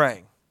 giving, and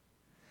praying.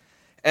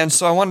 And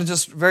so I want to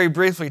just very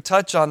briefly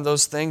touch on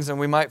those things, and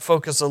we might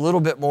focus a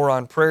little bit more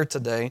on prayer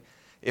today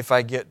if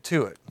I get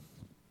to it.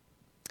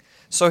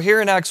 So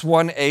here in Acts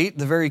 1:8,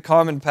 the very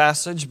common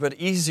passage, but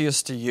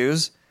easiest to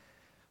use,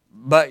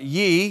 but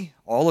ye,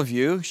 all of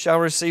you, shall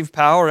receive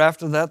power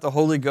after that the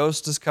Holy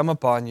Ghost has come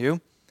upon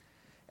you,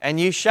 and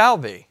ye shall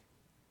be.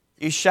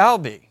 Ye shall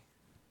be.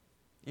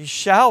 Ye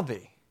shall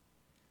be.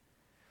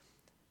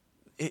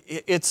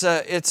 It's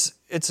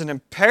an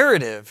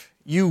imperative.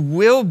 You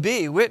will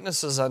be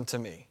witnesses unto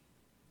me.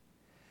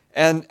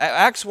 And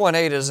Acts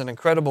 1:8 is an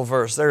incredible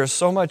verse. There is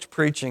so much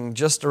preaching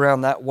just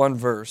around that one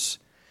verse.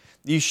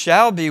 Ye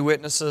shall be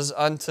witnesses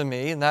unto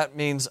me, and that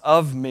means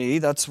of me.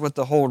 That's what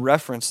the whole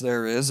reference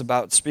there is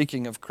about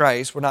speaking of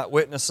Christ. We're not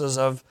witnesses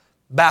of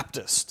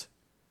Baptist.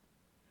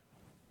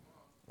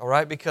 All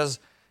right? Because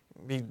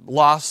be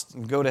lost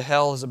and go to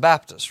hell as a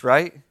Baptist,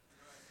 right?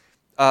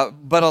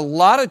 But a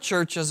lot of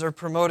churches are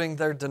promoting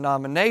their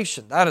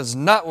denomination. That is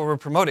not what we're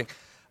promoting.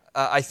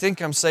 I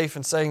think I'm safe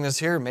in saying this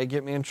here. It may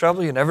get me in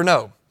trouble. You never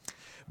know.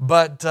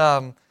 But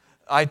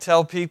I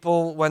tell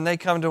people when they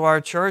come to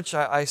our church,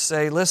 I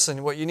say,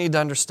 listen, what you need to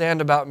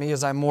understand about me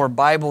is I'm more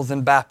Bible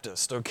than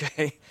Baptist,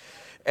 okay?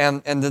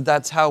 and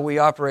that's how we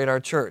operate our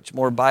church,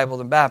 more Bible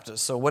than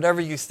Baptist. So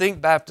whatever you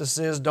think Baptist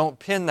is, don't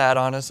pin that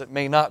on us. It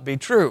may not be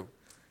true.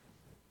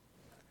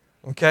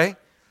 Okay?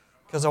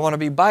 Because I want to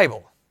be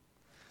Bible.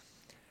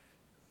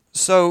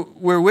 So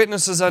we're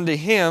witnesses unto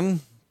Him,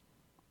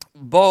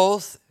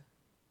 both,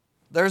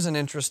 there's an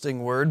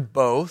interesting word,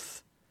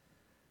 both,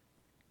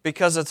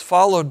 because it's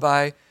followed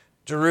by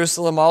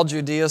Jerusalem, all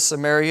Judea,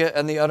 Samaria,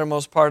 and the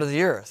uttermost part of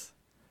the earth.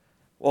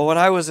 Well, when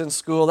I was in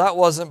school, that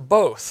wasn't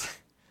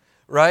both,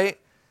 right?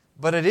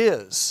 But it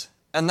is.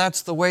 And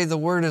that's the way the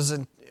word is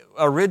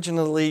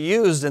originally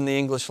used in the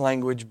English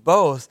language,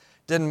 both.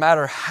 Didn't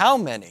matter how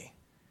many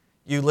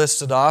you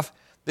listed off,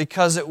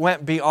 because it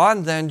went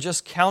beyond then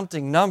just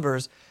counting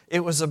numbers.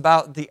 It was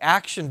about the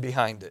action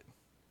behind it.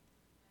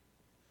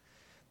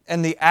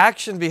 And the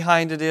action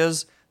behind it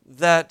is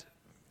that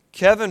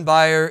Kevin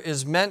Byer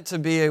is meant to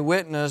be a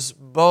witness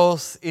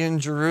both in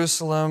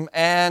Jerusalem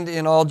and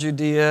in all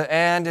Judea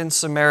and in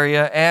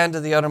Samaria and to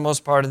the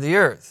uttermost part of the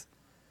earth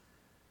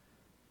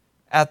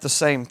at the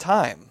same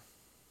time.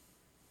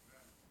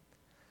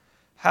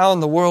 How in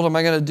the world am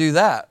I going to do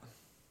that?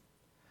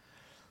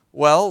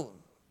 Well,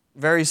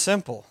 very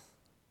simple.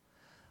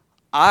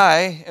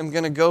 I am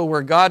going to go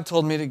where God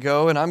told me to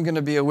go, and I'm going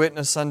to be a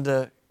witness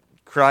unto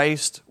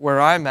Christ where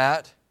I'm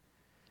at,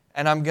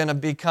 and I'm going to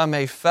become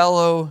a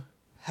fellow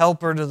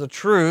helper to the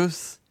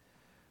truth,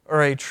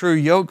 or a true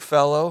yoke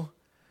fellow,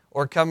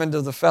 or come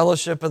into the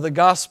fellowship of the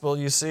gospel,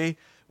 you see,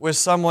 with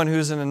someone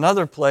who's in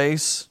another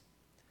place,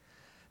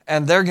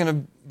 and they're going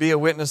to be a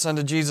witness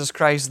unto Jesus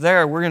Christ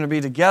there. We're going to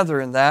be together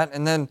in that,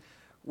 and then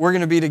we're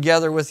going to be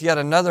together with yet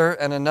another,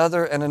 and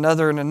another, and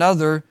another, and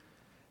another,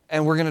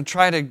 and we're going to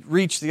try to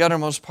reach the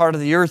uttermost part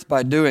of the earth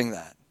by doing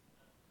that.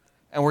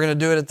 And we're going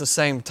to do it at the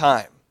same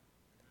time.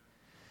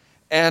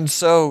 And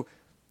so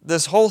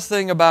this whole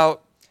thing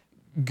about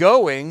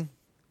going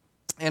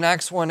in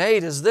Acts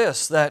 1:8 is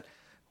this, that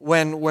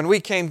when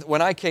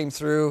I came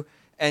through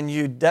and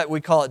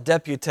we call it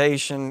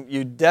deputation,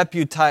 you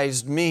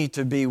deputized me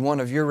to be one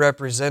of your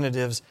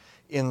representatives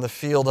in the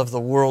field of the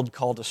world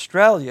called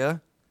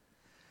Australia,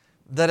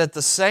 that at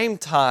the same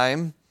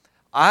time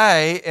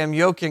I am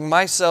yoking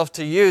myself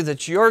to you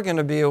that you're going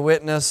to be a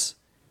witness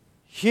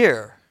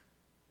here.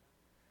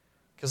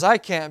 Because I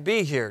can't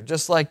be here,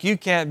 just like you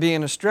can't be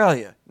in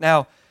Australia.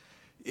 Now,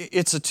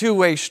 it's a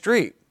two-way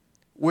street.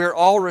 We're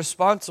all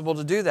responsible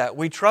to do that.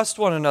 We trust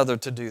one another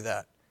to do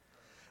that.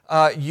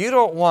 You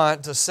don't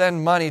want to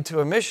send money to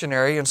a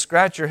missionary and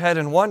scratch your head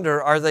and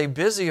wonder, are they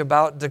busy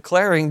about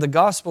declaring the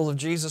gospel of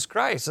Jesus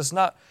Christ?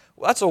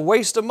 That's a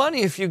waste of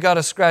money if you got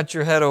to scratch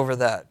your head over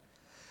that.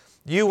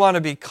 You want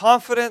to be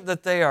confident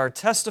that they are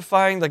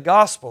testifying the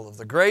gospel of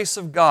the grace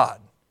of God.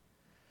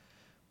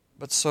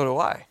 But so do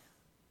I.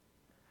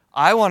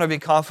 I want to be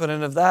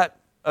confident of that,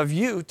 of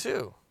you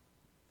too.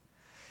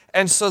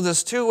 And so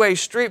this two-way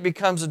street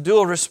becomes a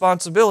dual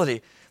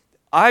responsibility.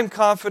 I'm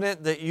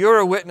confident that you're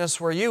a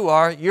witness where you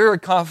are. You're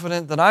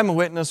confident that I'm a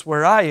witness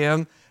where I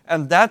am.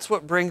 And that's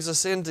what brings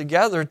us in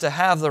together to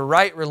have the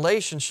right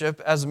relationship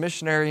as a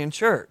missionary and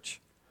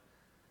church.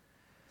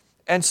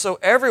 And so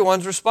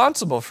everyone's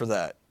responsible for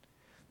that.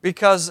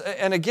 Because,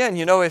 and again,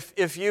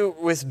 if you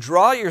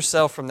withdraw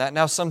yourself from that,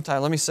 now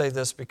sometimes, let me say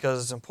this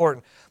because it's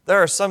important, there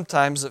are some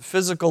times that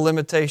physical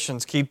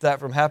limitations keep that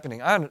from happening.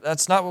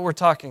 That's not what we're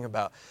talking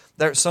about.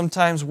 There are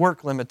sometimes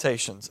work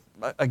limitations.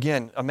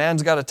 Again, a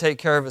man's got to take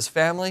care of his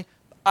family.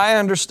 I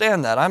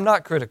understand that. I'm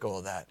not critical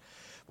of that.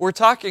 We're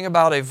talking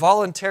about a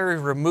voluntary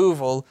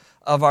removal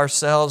of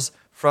ourselves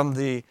from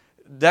the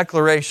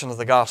declaration of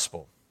the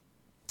gospel.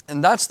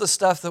 And that's the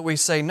stuff that we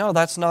say, no,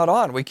 that's not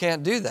on. We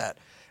can't do that.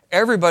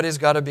 Everybody's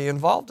got to be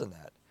involved in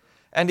that.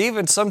 And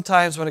even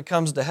sometimes when it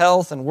comes to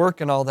health and work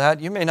and all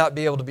that, you may not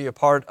be able to be a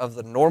part of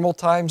the normal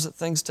times that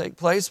things take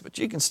place, but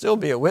you can still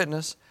be a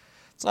witness.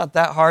 It's not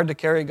that hard to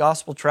carry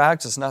gospel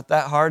tracts. It's not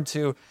that hard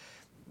to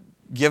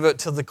give it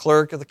to the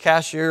clerk or the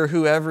cashier or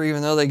whoever,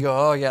 even though they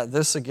go, oh yeah,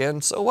 this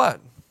again. So what?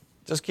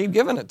 Just keep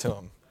giving it to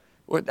them.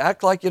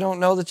 Act like you don't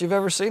know that you've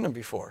ever seen them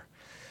before.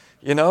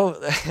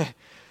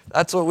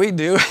 That's what we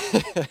do.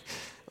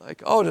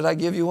 Like, oh, did I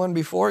give you one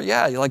before?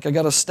 Yeah, like I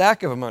got a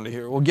stack of them under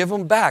here. Well, give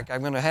them back.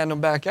 I'm going to hand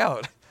them back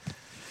out.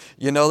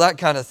 That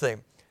kind of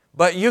thing.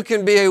 But you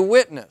can be a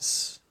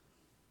witness.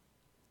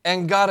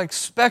 And God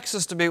expects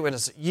us to be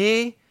witnesses.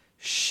 Ye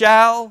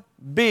shall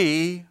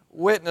be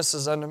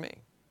witnesses unto me.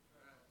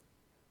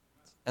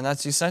 And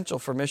that's essential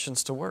for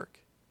missions to work.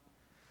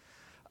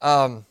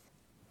 I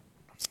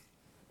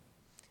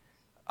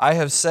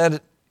have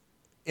said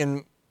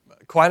in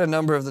quite a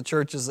number of the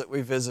churches that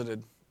we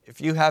visited, if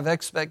you have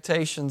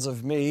expectations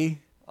of me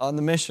on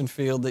the mission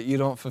field that you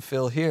don't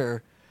fulfill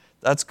here,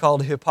 that's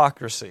called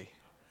hypocrisy.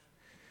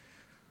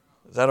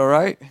 Is that all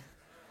right?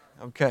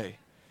 Okay.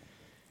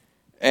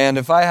 And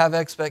if I have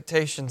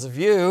expectations of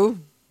you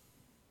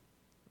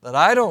that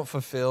I don't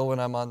fulfill when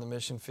I'm on the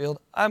mission field,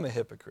 I'm a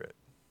hypocrite.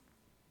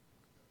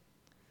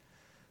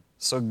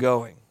 So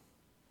going.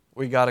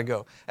 We got to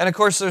go. And of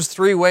course, there's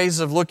three ways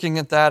of looking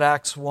at that.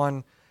 Acts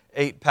 1:8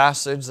 8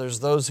 passage, there's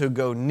those who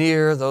go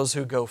near, those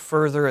who go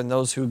further, and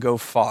those who go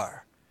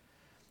far.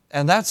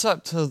 And that's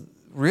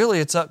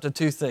it's up to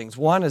 2 things.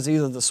 One is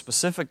either the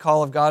specific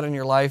call of God in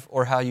your life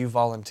or how you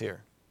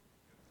volunteer.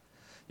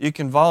 You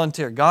can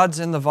volunteer. God's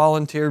in the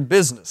volunteer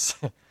business.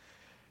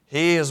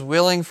 He is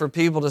willing for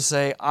people to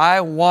say,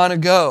 I want to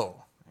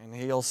go. And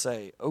He'll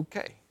say,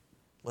 okay,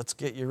 let's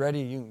get you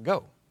ready, you can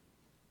go.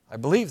 I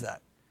believe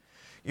that.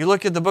 You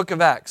look at the book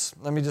of Acts.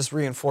 Let me just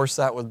reinforce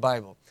that with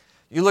Bible.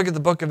 You look at the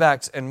book of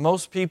Acts, and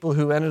most people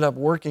who ended up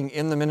working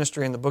in the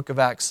ministry in the book of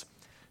Acts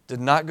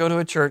did not go to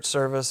a church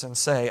service and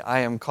say, I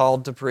am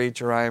called to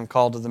preach, or I am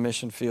called to the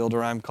mission field,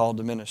 or I am called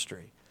to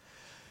ministry.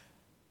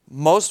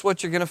 Most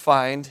what you're going to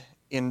find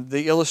in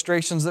the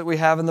illustrations that we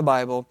have in the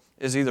Bible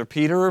is either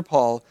Peter or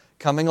Paul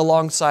coming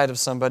alongside of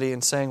somebody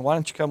and saying, why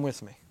don't you come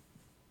with me?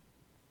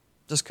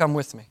 Just come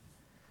with me.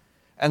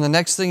 And the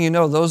next thing you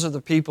know, those are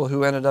the people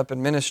who ended up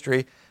in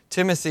ministry.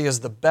 Timothy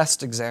is the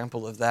best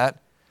example of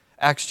that.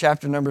 Acts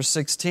chapter number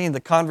 16, the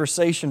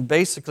conversation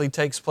basically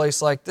takes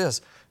place like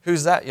this.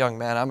 Who's that young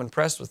man? I'm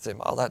impressed with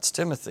him. Oh, that's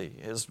Timothy.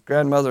 His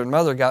grandmother and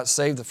mother got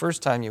saved the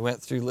first time you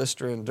went through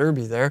Lystra and Derbe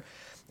there,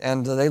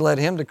 and they led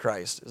him to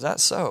Christ. Is that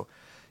so?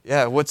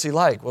 Yeah, what's he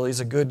like? Well, he's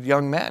a good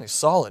young man. He's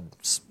solid.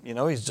 You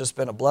know, he's just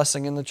been a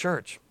blessing in the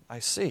church. I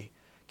see.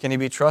 Can he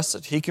be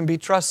trusted? He can be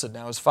trusted.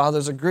 Now, his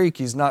father's a Greek.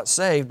 He's not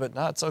saved, but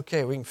no, it's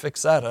okay. We can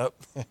fix that up.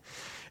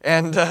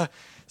 And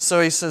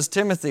so he says,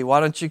 Timothy, why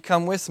don't you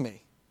come with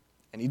me?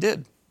 And he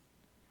did.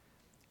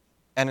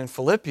 And in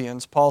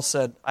Philippians, Paul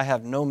said, I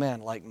have no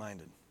man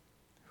like-minded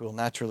who will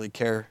naturally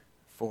care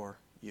for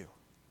you.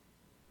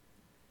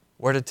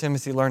 Where did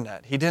Timothy learn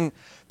that? He didn't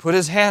put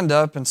his hand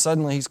up and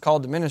suddenly he's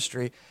called to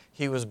ministry.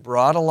 He was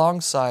brought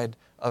alongside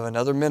of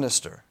another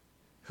minister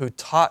who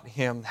taught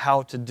him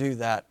how to do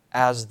that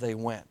as they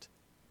went.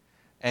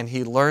 And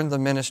he learned the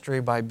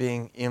ministry by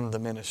being in the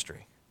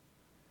ministry.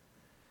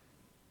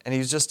 And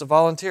he's just a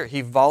volunteer. He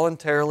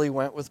voluntarily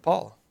went with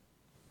Paul.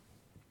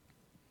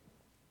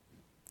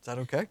 Is that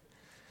okay?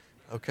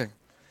 Okay.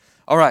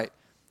 All right.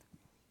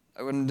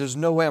 There's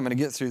no way I'm going to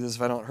get through this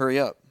if I don't hurry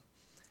up.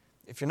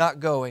 If you're not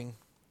going,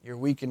 you're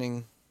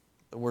weakening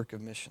the work of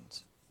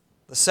missions.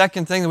 The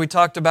second thing that we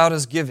talked about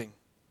is giving.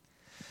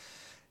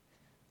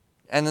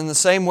 And in the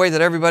same way that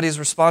everybody's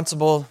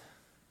responsible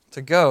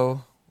to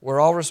go,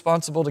 we're all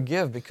responsible to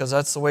give because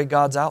that's the way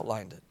God's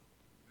outlined it.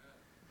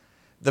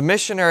 The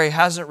missionary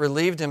hasn't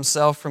relieved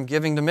himself from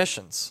giving to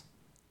missions.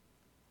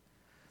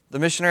 The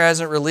missionary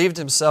hasn't relieved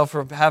himself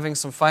from having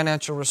some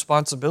financial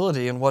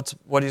responsibility in what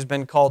he's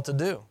been called to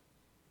do.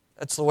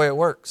 That's the way it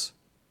works.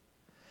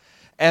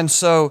 And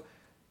so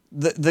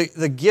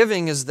the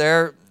giving is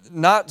there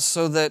not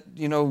so that,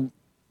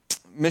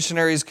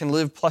 missionaries can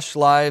live plush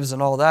lives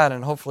and all that,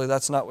 and hopefully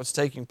that's not what's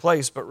taking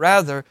place, but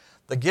rather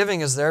the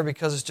giving is there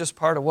because it's just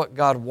part of what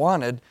God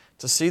wanted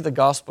to see the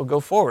gospel go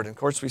forward. And of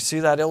course, we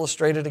see that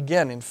illustrated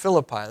again in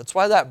Philippi. That's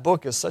why that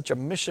book is such a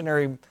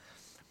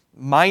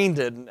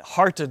missionary-minded,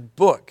 hearted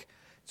book.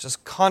 It's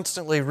just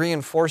constantly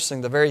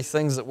reinforcing the very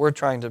things that we're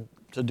trying to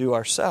do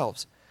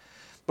ourselves.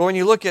 But when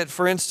you look at,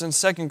 for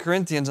instance, 2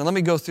 Corinthians, and let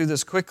me go through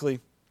this quickly,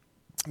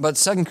 but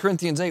 2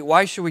 Corinthians 8,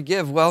 why should we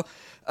give? Well,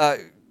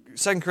 2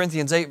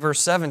 Corinthians 8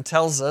 verse 7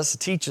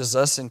 teaches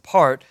us in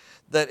part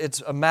that it's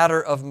a matter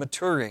of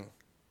maturing.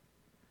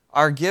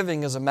 Our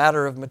giving is a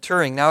matter of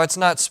maturing. Now, it's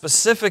not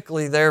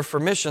specifically there for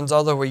missions,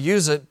 although we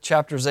use it,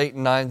 chapters 8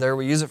 and 9 there,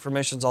 we use it for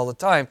missions all the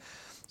time.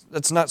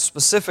 That's not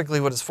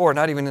specifically what it's for,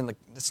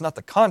 it's not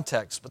the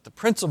context, but the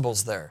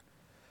principle's there.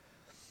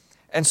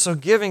 And so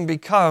giving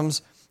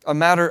becomes a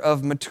matter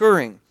of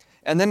maturing.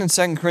 And then in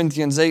 2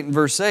 Corinthians 8 and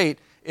verse 8,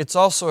 it's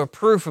also a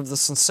proof of the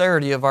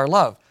sincerity of our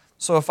love.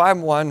 So if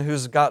I'm one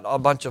who's got a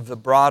bunch of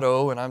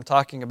vibrato and I'm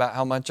talking about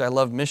how much I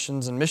love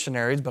missions and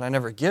missionaries, but I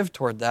never give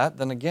toward that,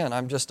 then again,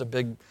 I'm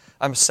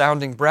a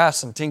sounding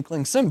brass and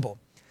tinkling cymbal.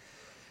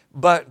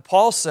 But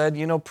Paul said,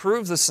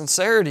 prove the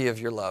sincerity of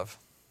your love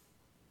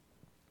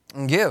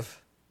and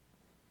give.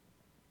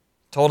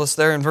 Told us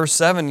there in verse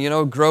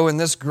 7, grow in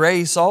this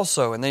grace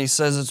also. And then he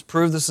says it's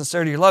prove the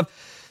sincerity of your love.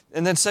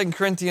 And then 2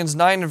 Corinthians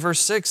 9 and verse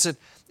 6,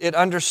 it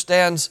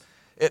understands,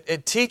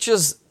 it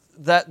teaches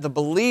that the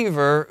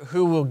believer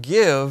who will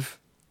give,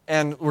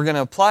 and we're going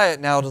to apply it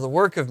now to the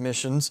work of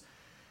missions,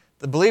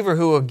 the believer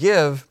who will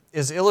give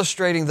is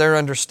illustrating their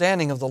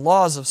understanding of the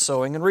laws of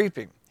sowing and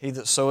reaping. He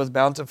that soweth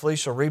bountifully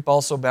shall reap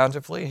also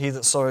bountifully. He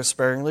that soweth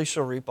sparingly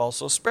shall reap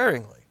also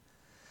sparingly.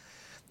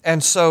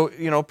 And so,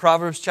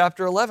 Proverbs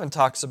chapter 11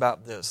 talks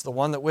about this. The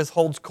one that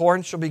withholds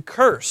corn shall be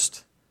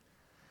cursed,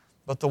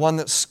 but the one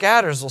that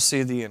scatters will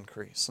see the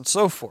increase, and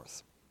so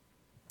forth.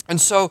 And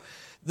so,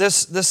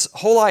 this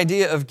whole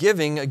idea of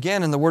giving,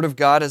 again, in the Word of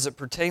God as it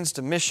pertains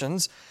to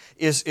missions,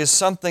 is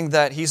something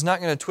that He's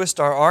not going to twist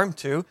our arm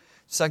to.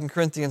 2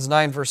 Corinthians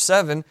 9, verse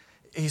 7,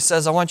 He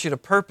says, I want you to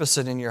purpose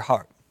it in your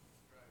heart.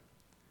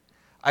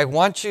 I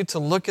want you to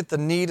look at the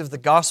need of the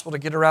gospel to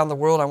get around the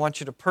world. I want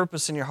you to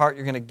purpose in your heart.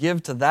 You're going to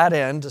give to that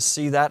end to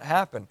see that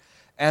happen.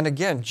 And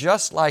again,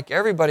 just like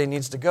everybody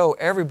needs to go,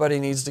 everybody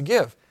needs to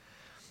give.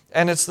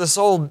 And it's this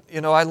old,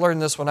 I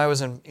learned this when I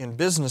was in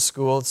business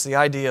school. It's the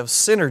idea of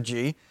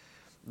synergy,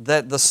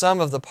 that the sum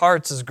of the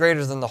parts is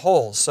greater than the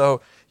whole.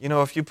 So,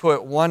 if you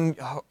put one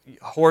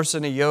horse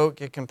in a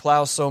yoke, it can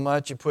plow so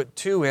much. You put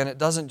two in, it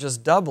doesn't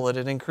just double it,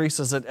 it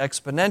increases it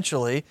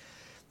exponentially.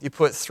 You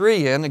put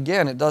three in,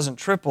 again, it doesn't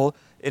triple,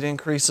 it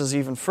increases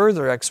even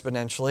further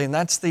exponentially. And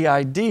that's the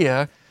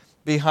idea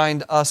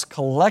behind us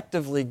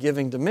collectively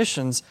giving to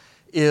missions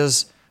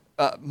is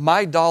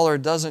my dollar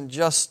doesn't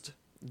just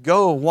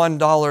go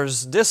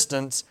 $1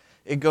 distance,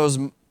 it goes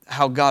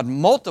how God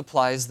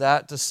multiplies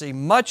that to see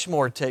much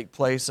more take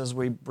place as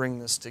we bring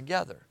this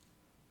together.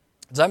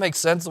 Does that make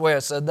sense the way I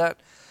said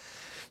that?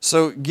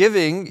 So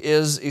giving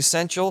is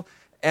essential,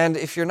 and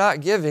if you're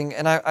not giving,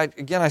 and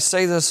I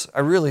say this,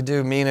 I really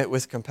do mean it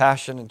with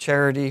compassion and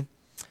charity,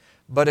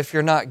 but if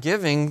you're not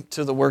giving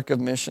to the work of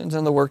missions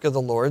and the work of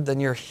the Lord, then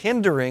you're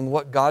hindering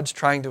what God's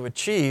trying to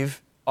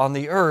achieve on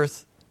the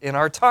earth in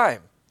our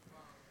time.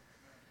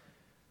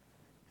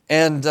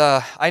 And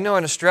I know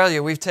in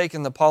Australia we've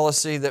taken the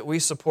policy that we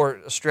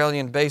support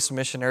Australian-based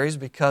missionaries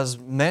because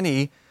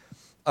many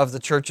of the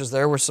churches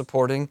there were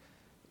supporting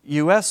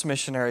U.S.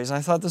 missionaries. And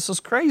I thought this was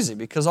crazy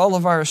because all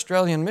of our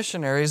Australian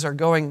missionaries are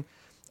going,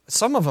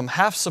 some of them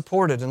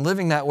half-supported and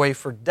living that way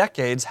for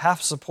decades,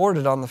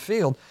 half-supported on the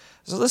field.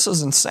 So this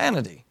is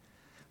insanity.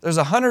 There's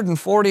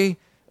 140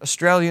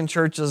 Australian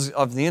churches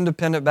of the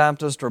Independent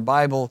Baptist or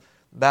Bible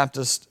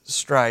Baptist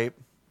stripe.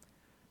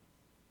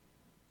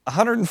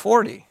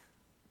 140.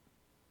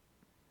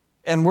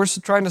 And we're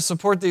trying to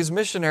support these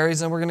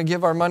missionaries, and we're going to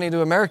give our money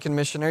to American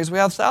missionaries. We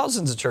have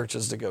thousands of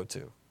churches to go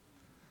to.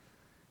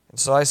 And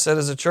so I said,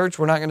 as a church,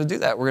 we're not going to do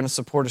that. We're going to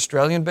support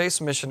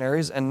Australian-based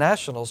missionaries and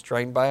nationals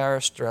trained by our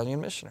Australian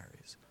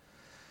missionaries.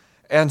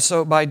 And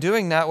so by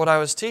doing that, what I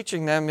was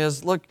teaching them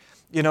is, look,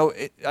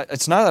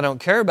 it's not that I don't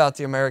care about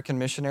the American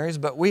missionaries,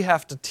 but we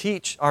have to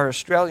teach our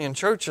Australian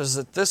churches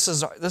that this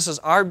is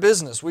our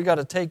business. We got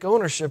to take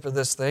ownership of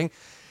this thing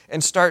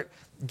and start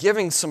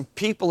giving some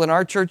people in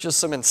our churches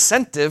some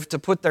incentive to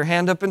put their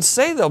hand up and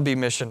say they'll be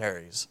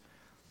missionaries.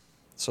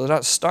 So they're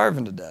not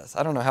starving to death.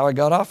 I don't know how I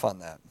got off on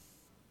that.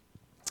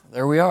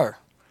 There we are.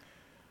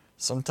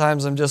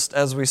 Sometimes I'm just,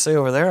 as we say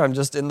over there, I'm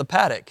just in the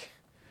paddock,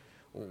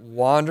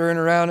 wandering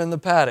around in the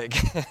paddock.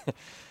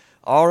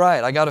 All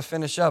right, I got to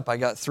finish up. I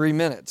got 3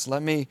 minutes.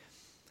 Let me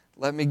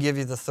give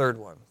you the third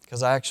one,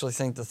 because I actually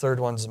think the third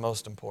one's the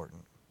most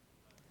important.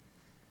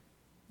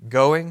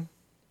 Going,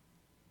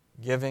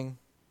 giving,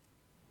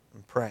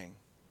 and praying.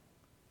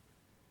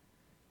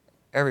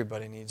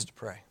 Everybody needs to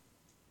pray.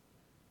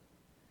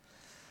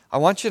 I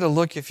want you to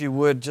look, if you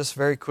would, just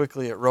very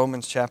quickly at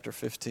Romans chapter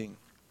 15.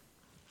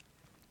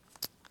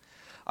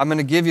 I'm going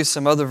to give you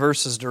some other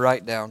verses to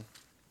write down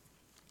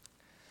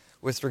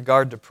with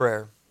regard to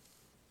prayer.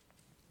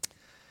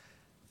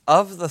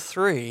 Of the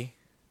three,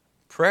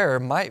 prayer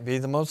might be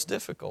the most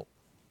difficult.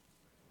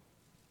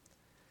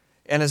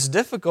 And it's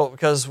difficult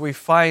because we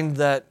find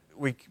that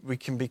we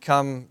can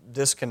become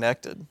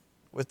disconnected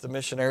with the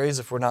missionaries.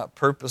 If we're not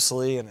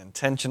purposely and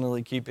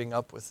intentionally keeping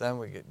up with them,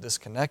 we get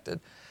disconnected.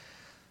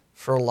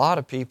 For a lot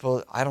of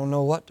people, I don't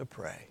know what to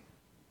pray.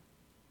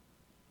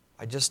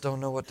 I just don't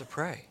know what to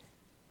pray.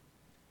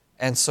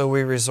 And so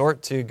we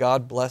resort to,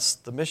 God bless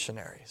the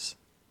missionaries.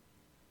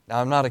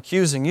 Now, I'm not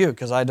accusing you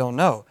because I don't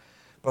know,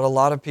 but a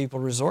lot of people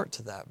resort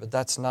to that. But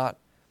that's not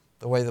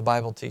the way the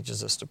Bible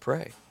teaches us to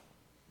pray.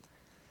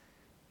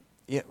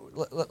 Yeah,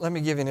 let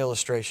me give you an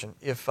illustration.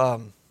 If a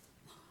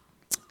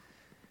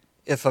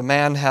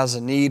man has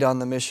a need on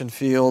the mission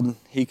field,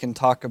 he can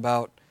talk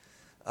about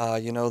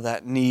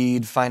that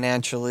need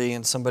financially,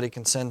 and somebody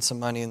can send some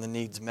money and the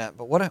need's met.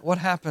 But what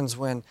happens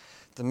when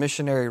the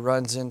missionary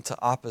runs into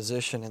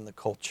opposition in the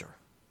culture?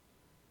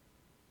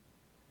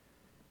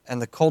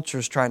 And the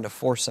culture's trying to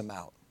force him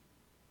out,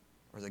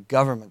 or the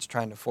government's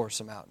trying to force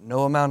him out.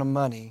 No amount of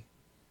money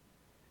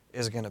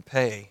is going to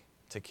pay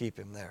to keep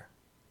him there.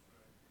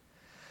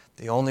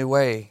 The only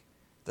way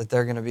that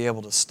they're going to be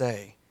able to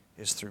stay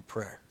is through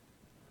prayer.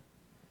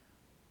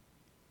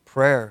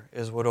 Prayer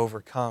is what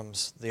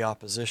overcomes the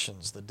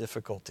oppositions, the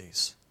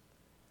difficulties.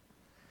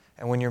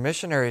 And when your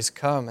missionaries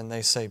come and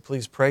they say,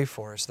 please pray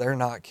for us, they're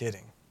not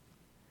kidding.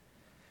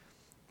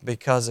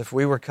 Because if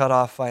we were cut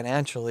off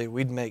financially,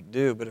 we'd make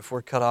do, but if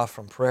we're cut off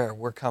from prayer,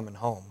 we're coming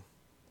home.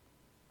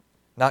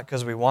 Not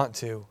because we want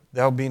to.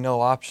 There'll be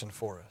no option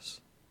for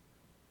us.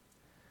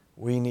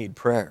 We need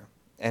prayer.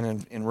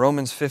 And in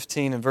Romans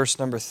 15 and verse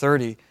number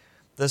 30,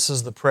 this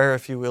is the prayer,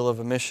 if you will, of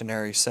a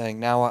missionary saying,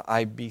 now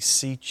I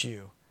beseech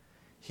you.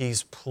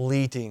 He's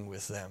pleading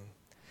with them.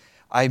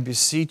 I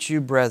beseech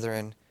you,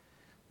 brethren,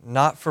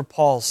 not for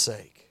Paul's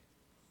sake,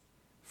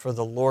 for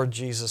the Lord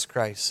Jesus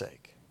Christ's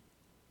sake,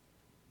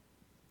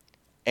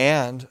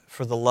 and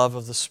for the love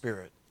of the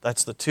Spirit.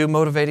 That's the two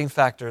motivating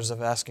factors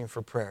of asking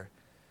for prayer.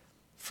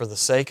 For the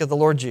sake of the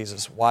Lord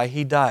Jesus, why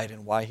He died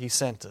and why He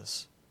sent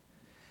us,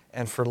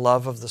 and for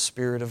love of the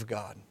Spirit of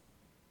God,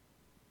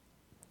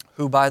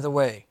 who, by the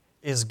way,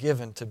 is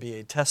given to be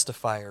a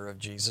testifier of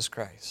Jesus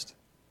Christ.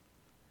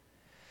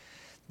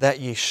 That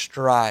ye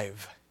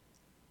strive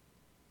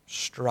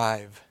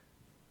strive,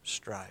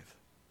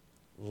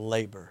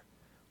 labor,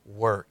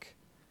 work,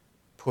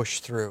 push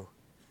through,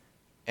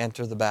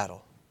 enter the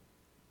battle.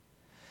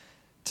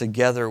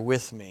 Together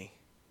with me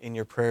in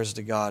your prayers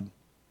to God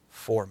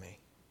for me.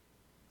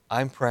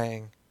 I'm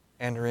praying,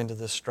 enter into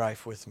this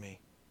strife with me,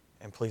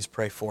 and please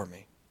pray for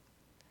me.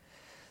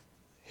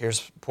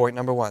 Here's point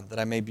number 1, that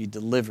I may be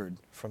delivered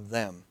from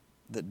them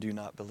that do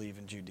not believe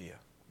in Judea.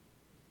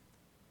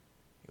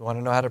 You want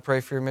to know how to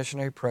pray for your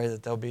missionary? Pray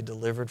that they'll be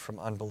delivered from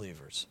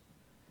unbelievers.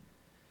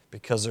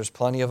 Because there's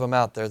plenty of them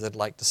out there that'd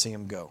like to see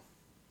him go.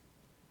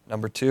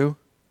 Number 2,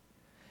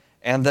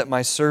 and that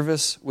my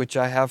service which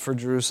I have for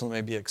Jerusalem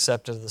may be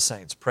accepted of the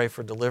saints. Pray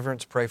for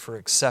deliverance, pray for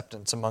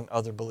acceptance among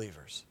other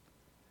believers.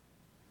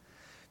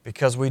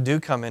 Because we do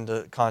come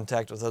into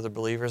contact with other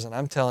believers, and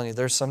I'm telling you,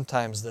 there's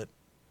sometimes that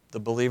the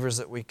believers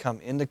that we come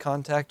into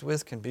contact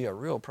with can be a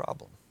real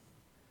problem.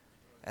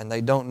 And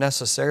they don't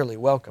necessarily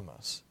welcome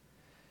us.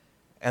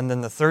 And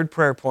then the third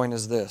prayer point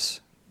is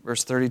this,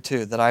 verse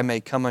 32, that I may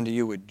come unto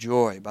you with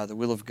joy by the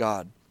will of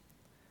God,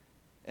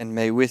 and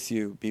may with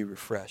you be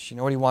refreshed. You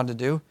know what he wanted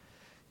to do?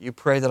 You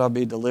pray that I'll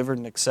be delivered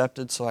and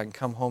accepted so I can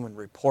come home and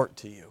report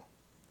to you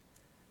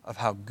of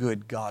how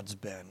good God's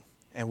been,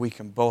 and we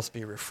can both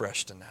be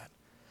refreshed in that.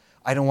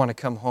 I don't want to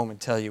come home and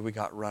tell you we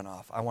got run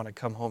off. I want to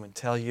come home and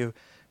tell you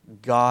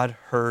God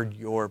heard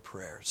your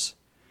prayers,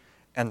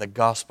 and the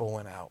gospel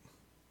went out.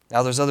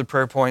 Now there's other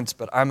prayer points,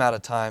 but I'm out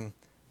of time.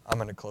 I'm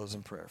going to close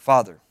in prayer.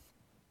 Father,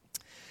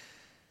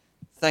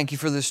 thank you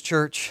for this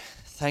church.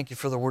 Thank you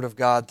for the Word of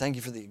God. Thank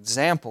you for the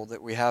example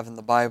that we have in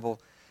the Bible.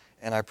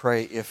 And I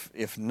pray,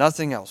 if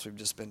nothing else, we've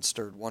just been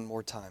stirred one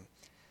more time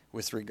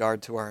with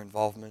regard to our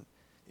involvement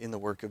in the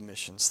work of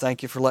missions.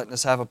 Thank you for letting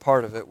us have a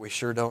part of it. We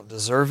sure don't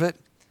deserve it,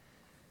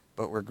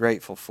 but we're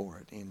grateful for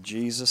it. In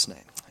Jesus' name,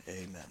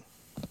 amen.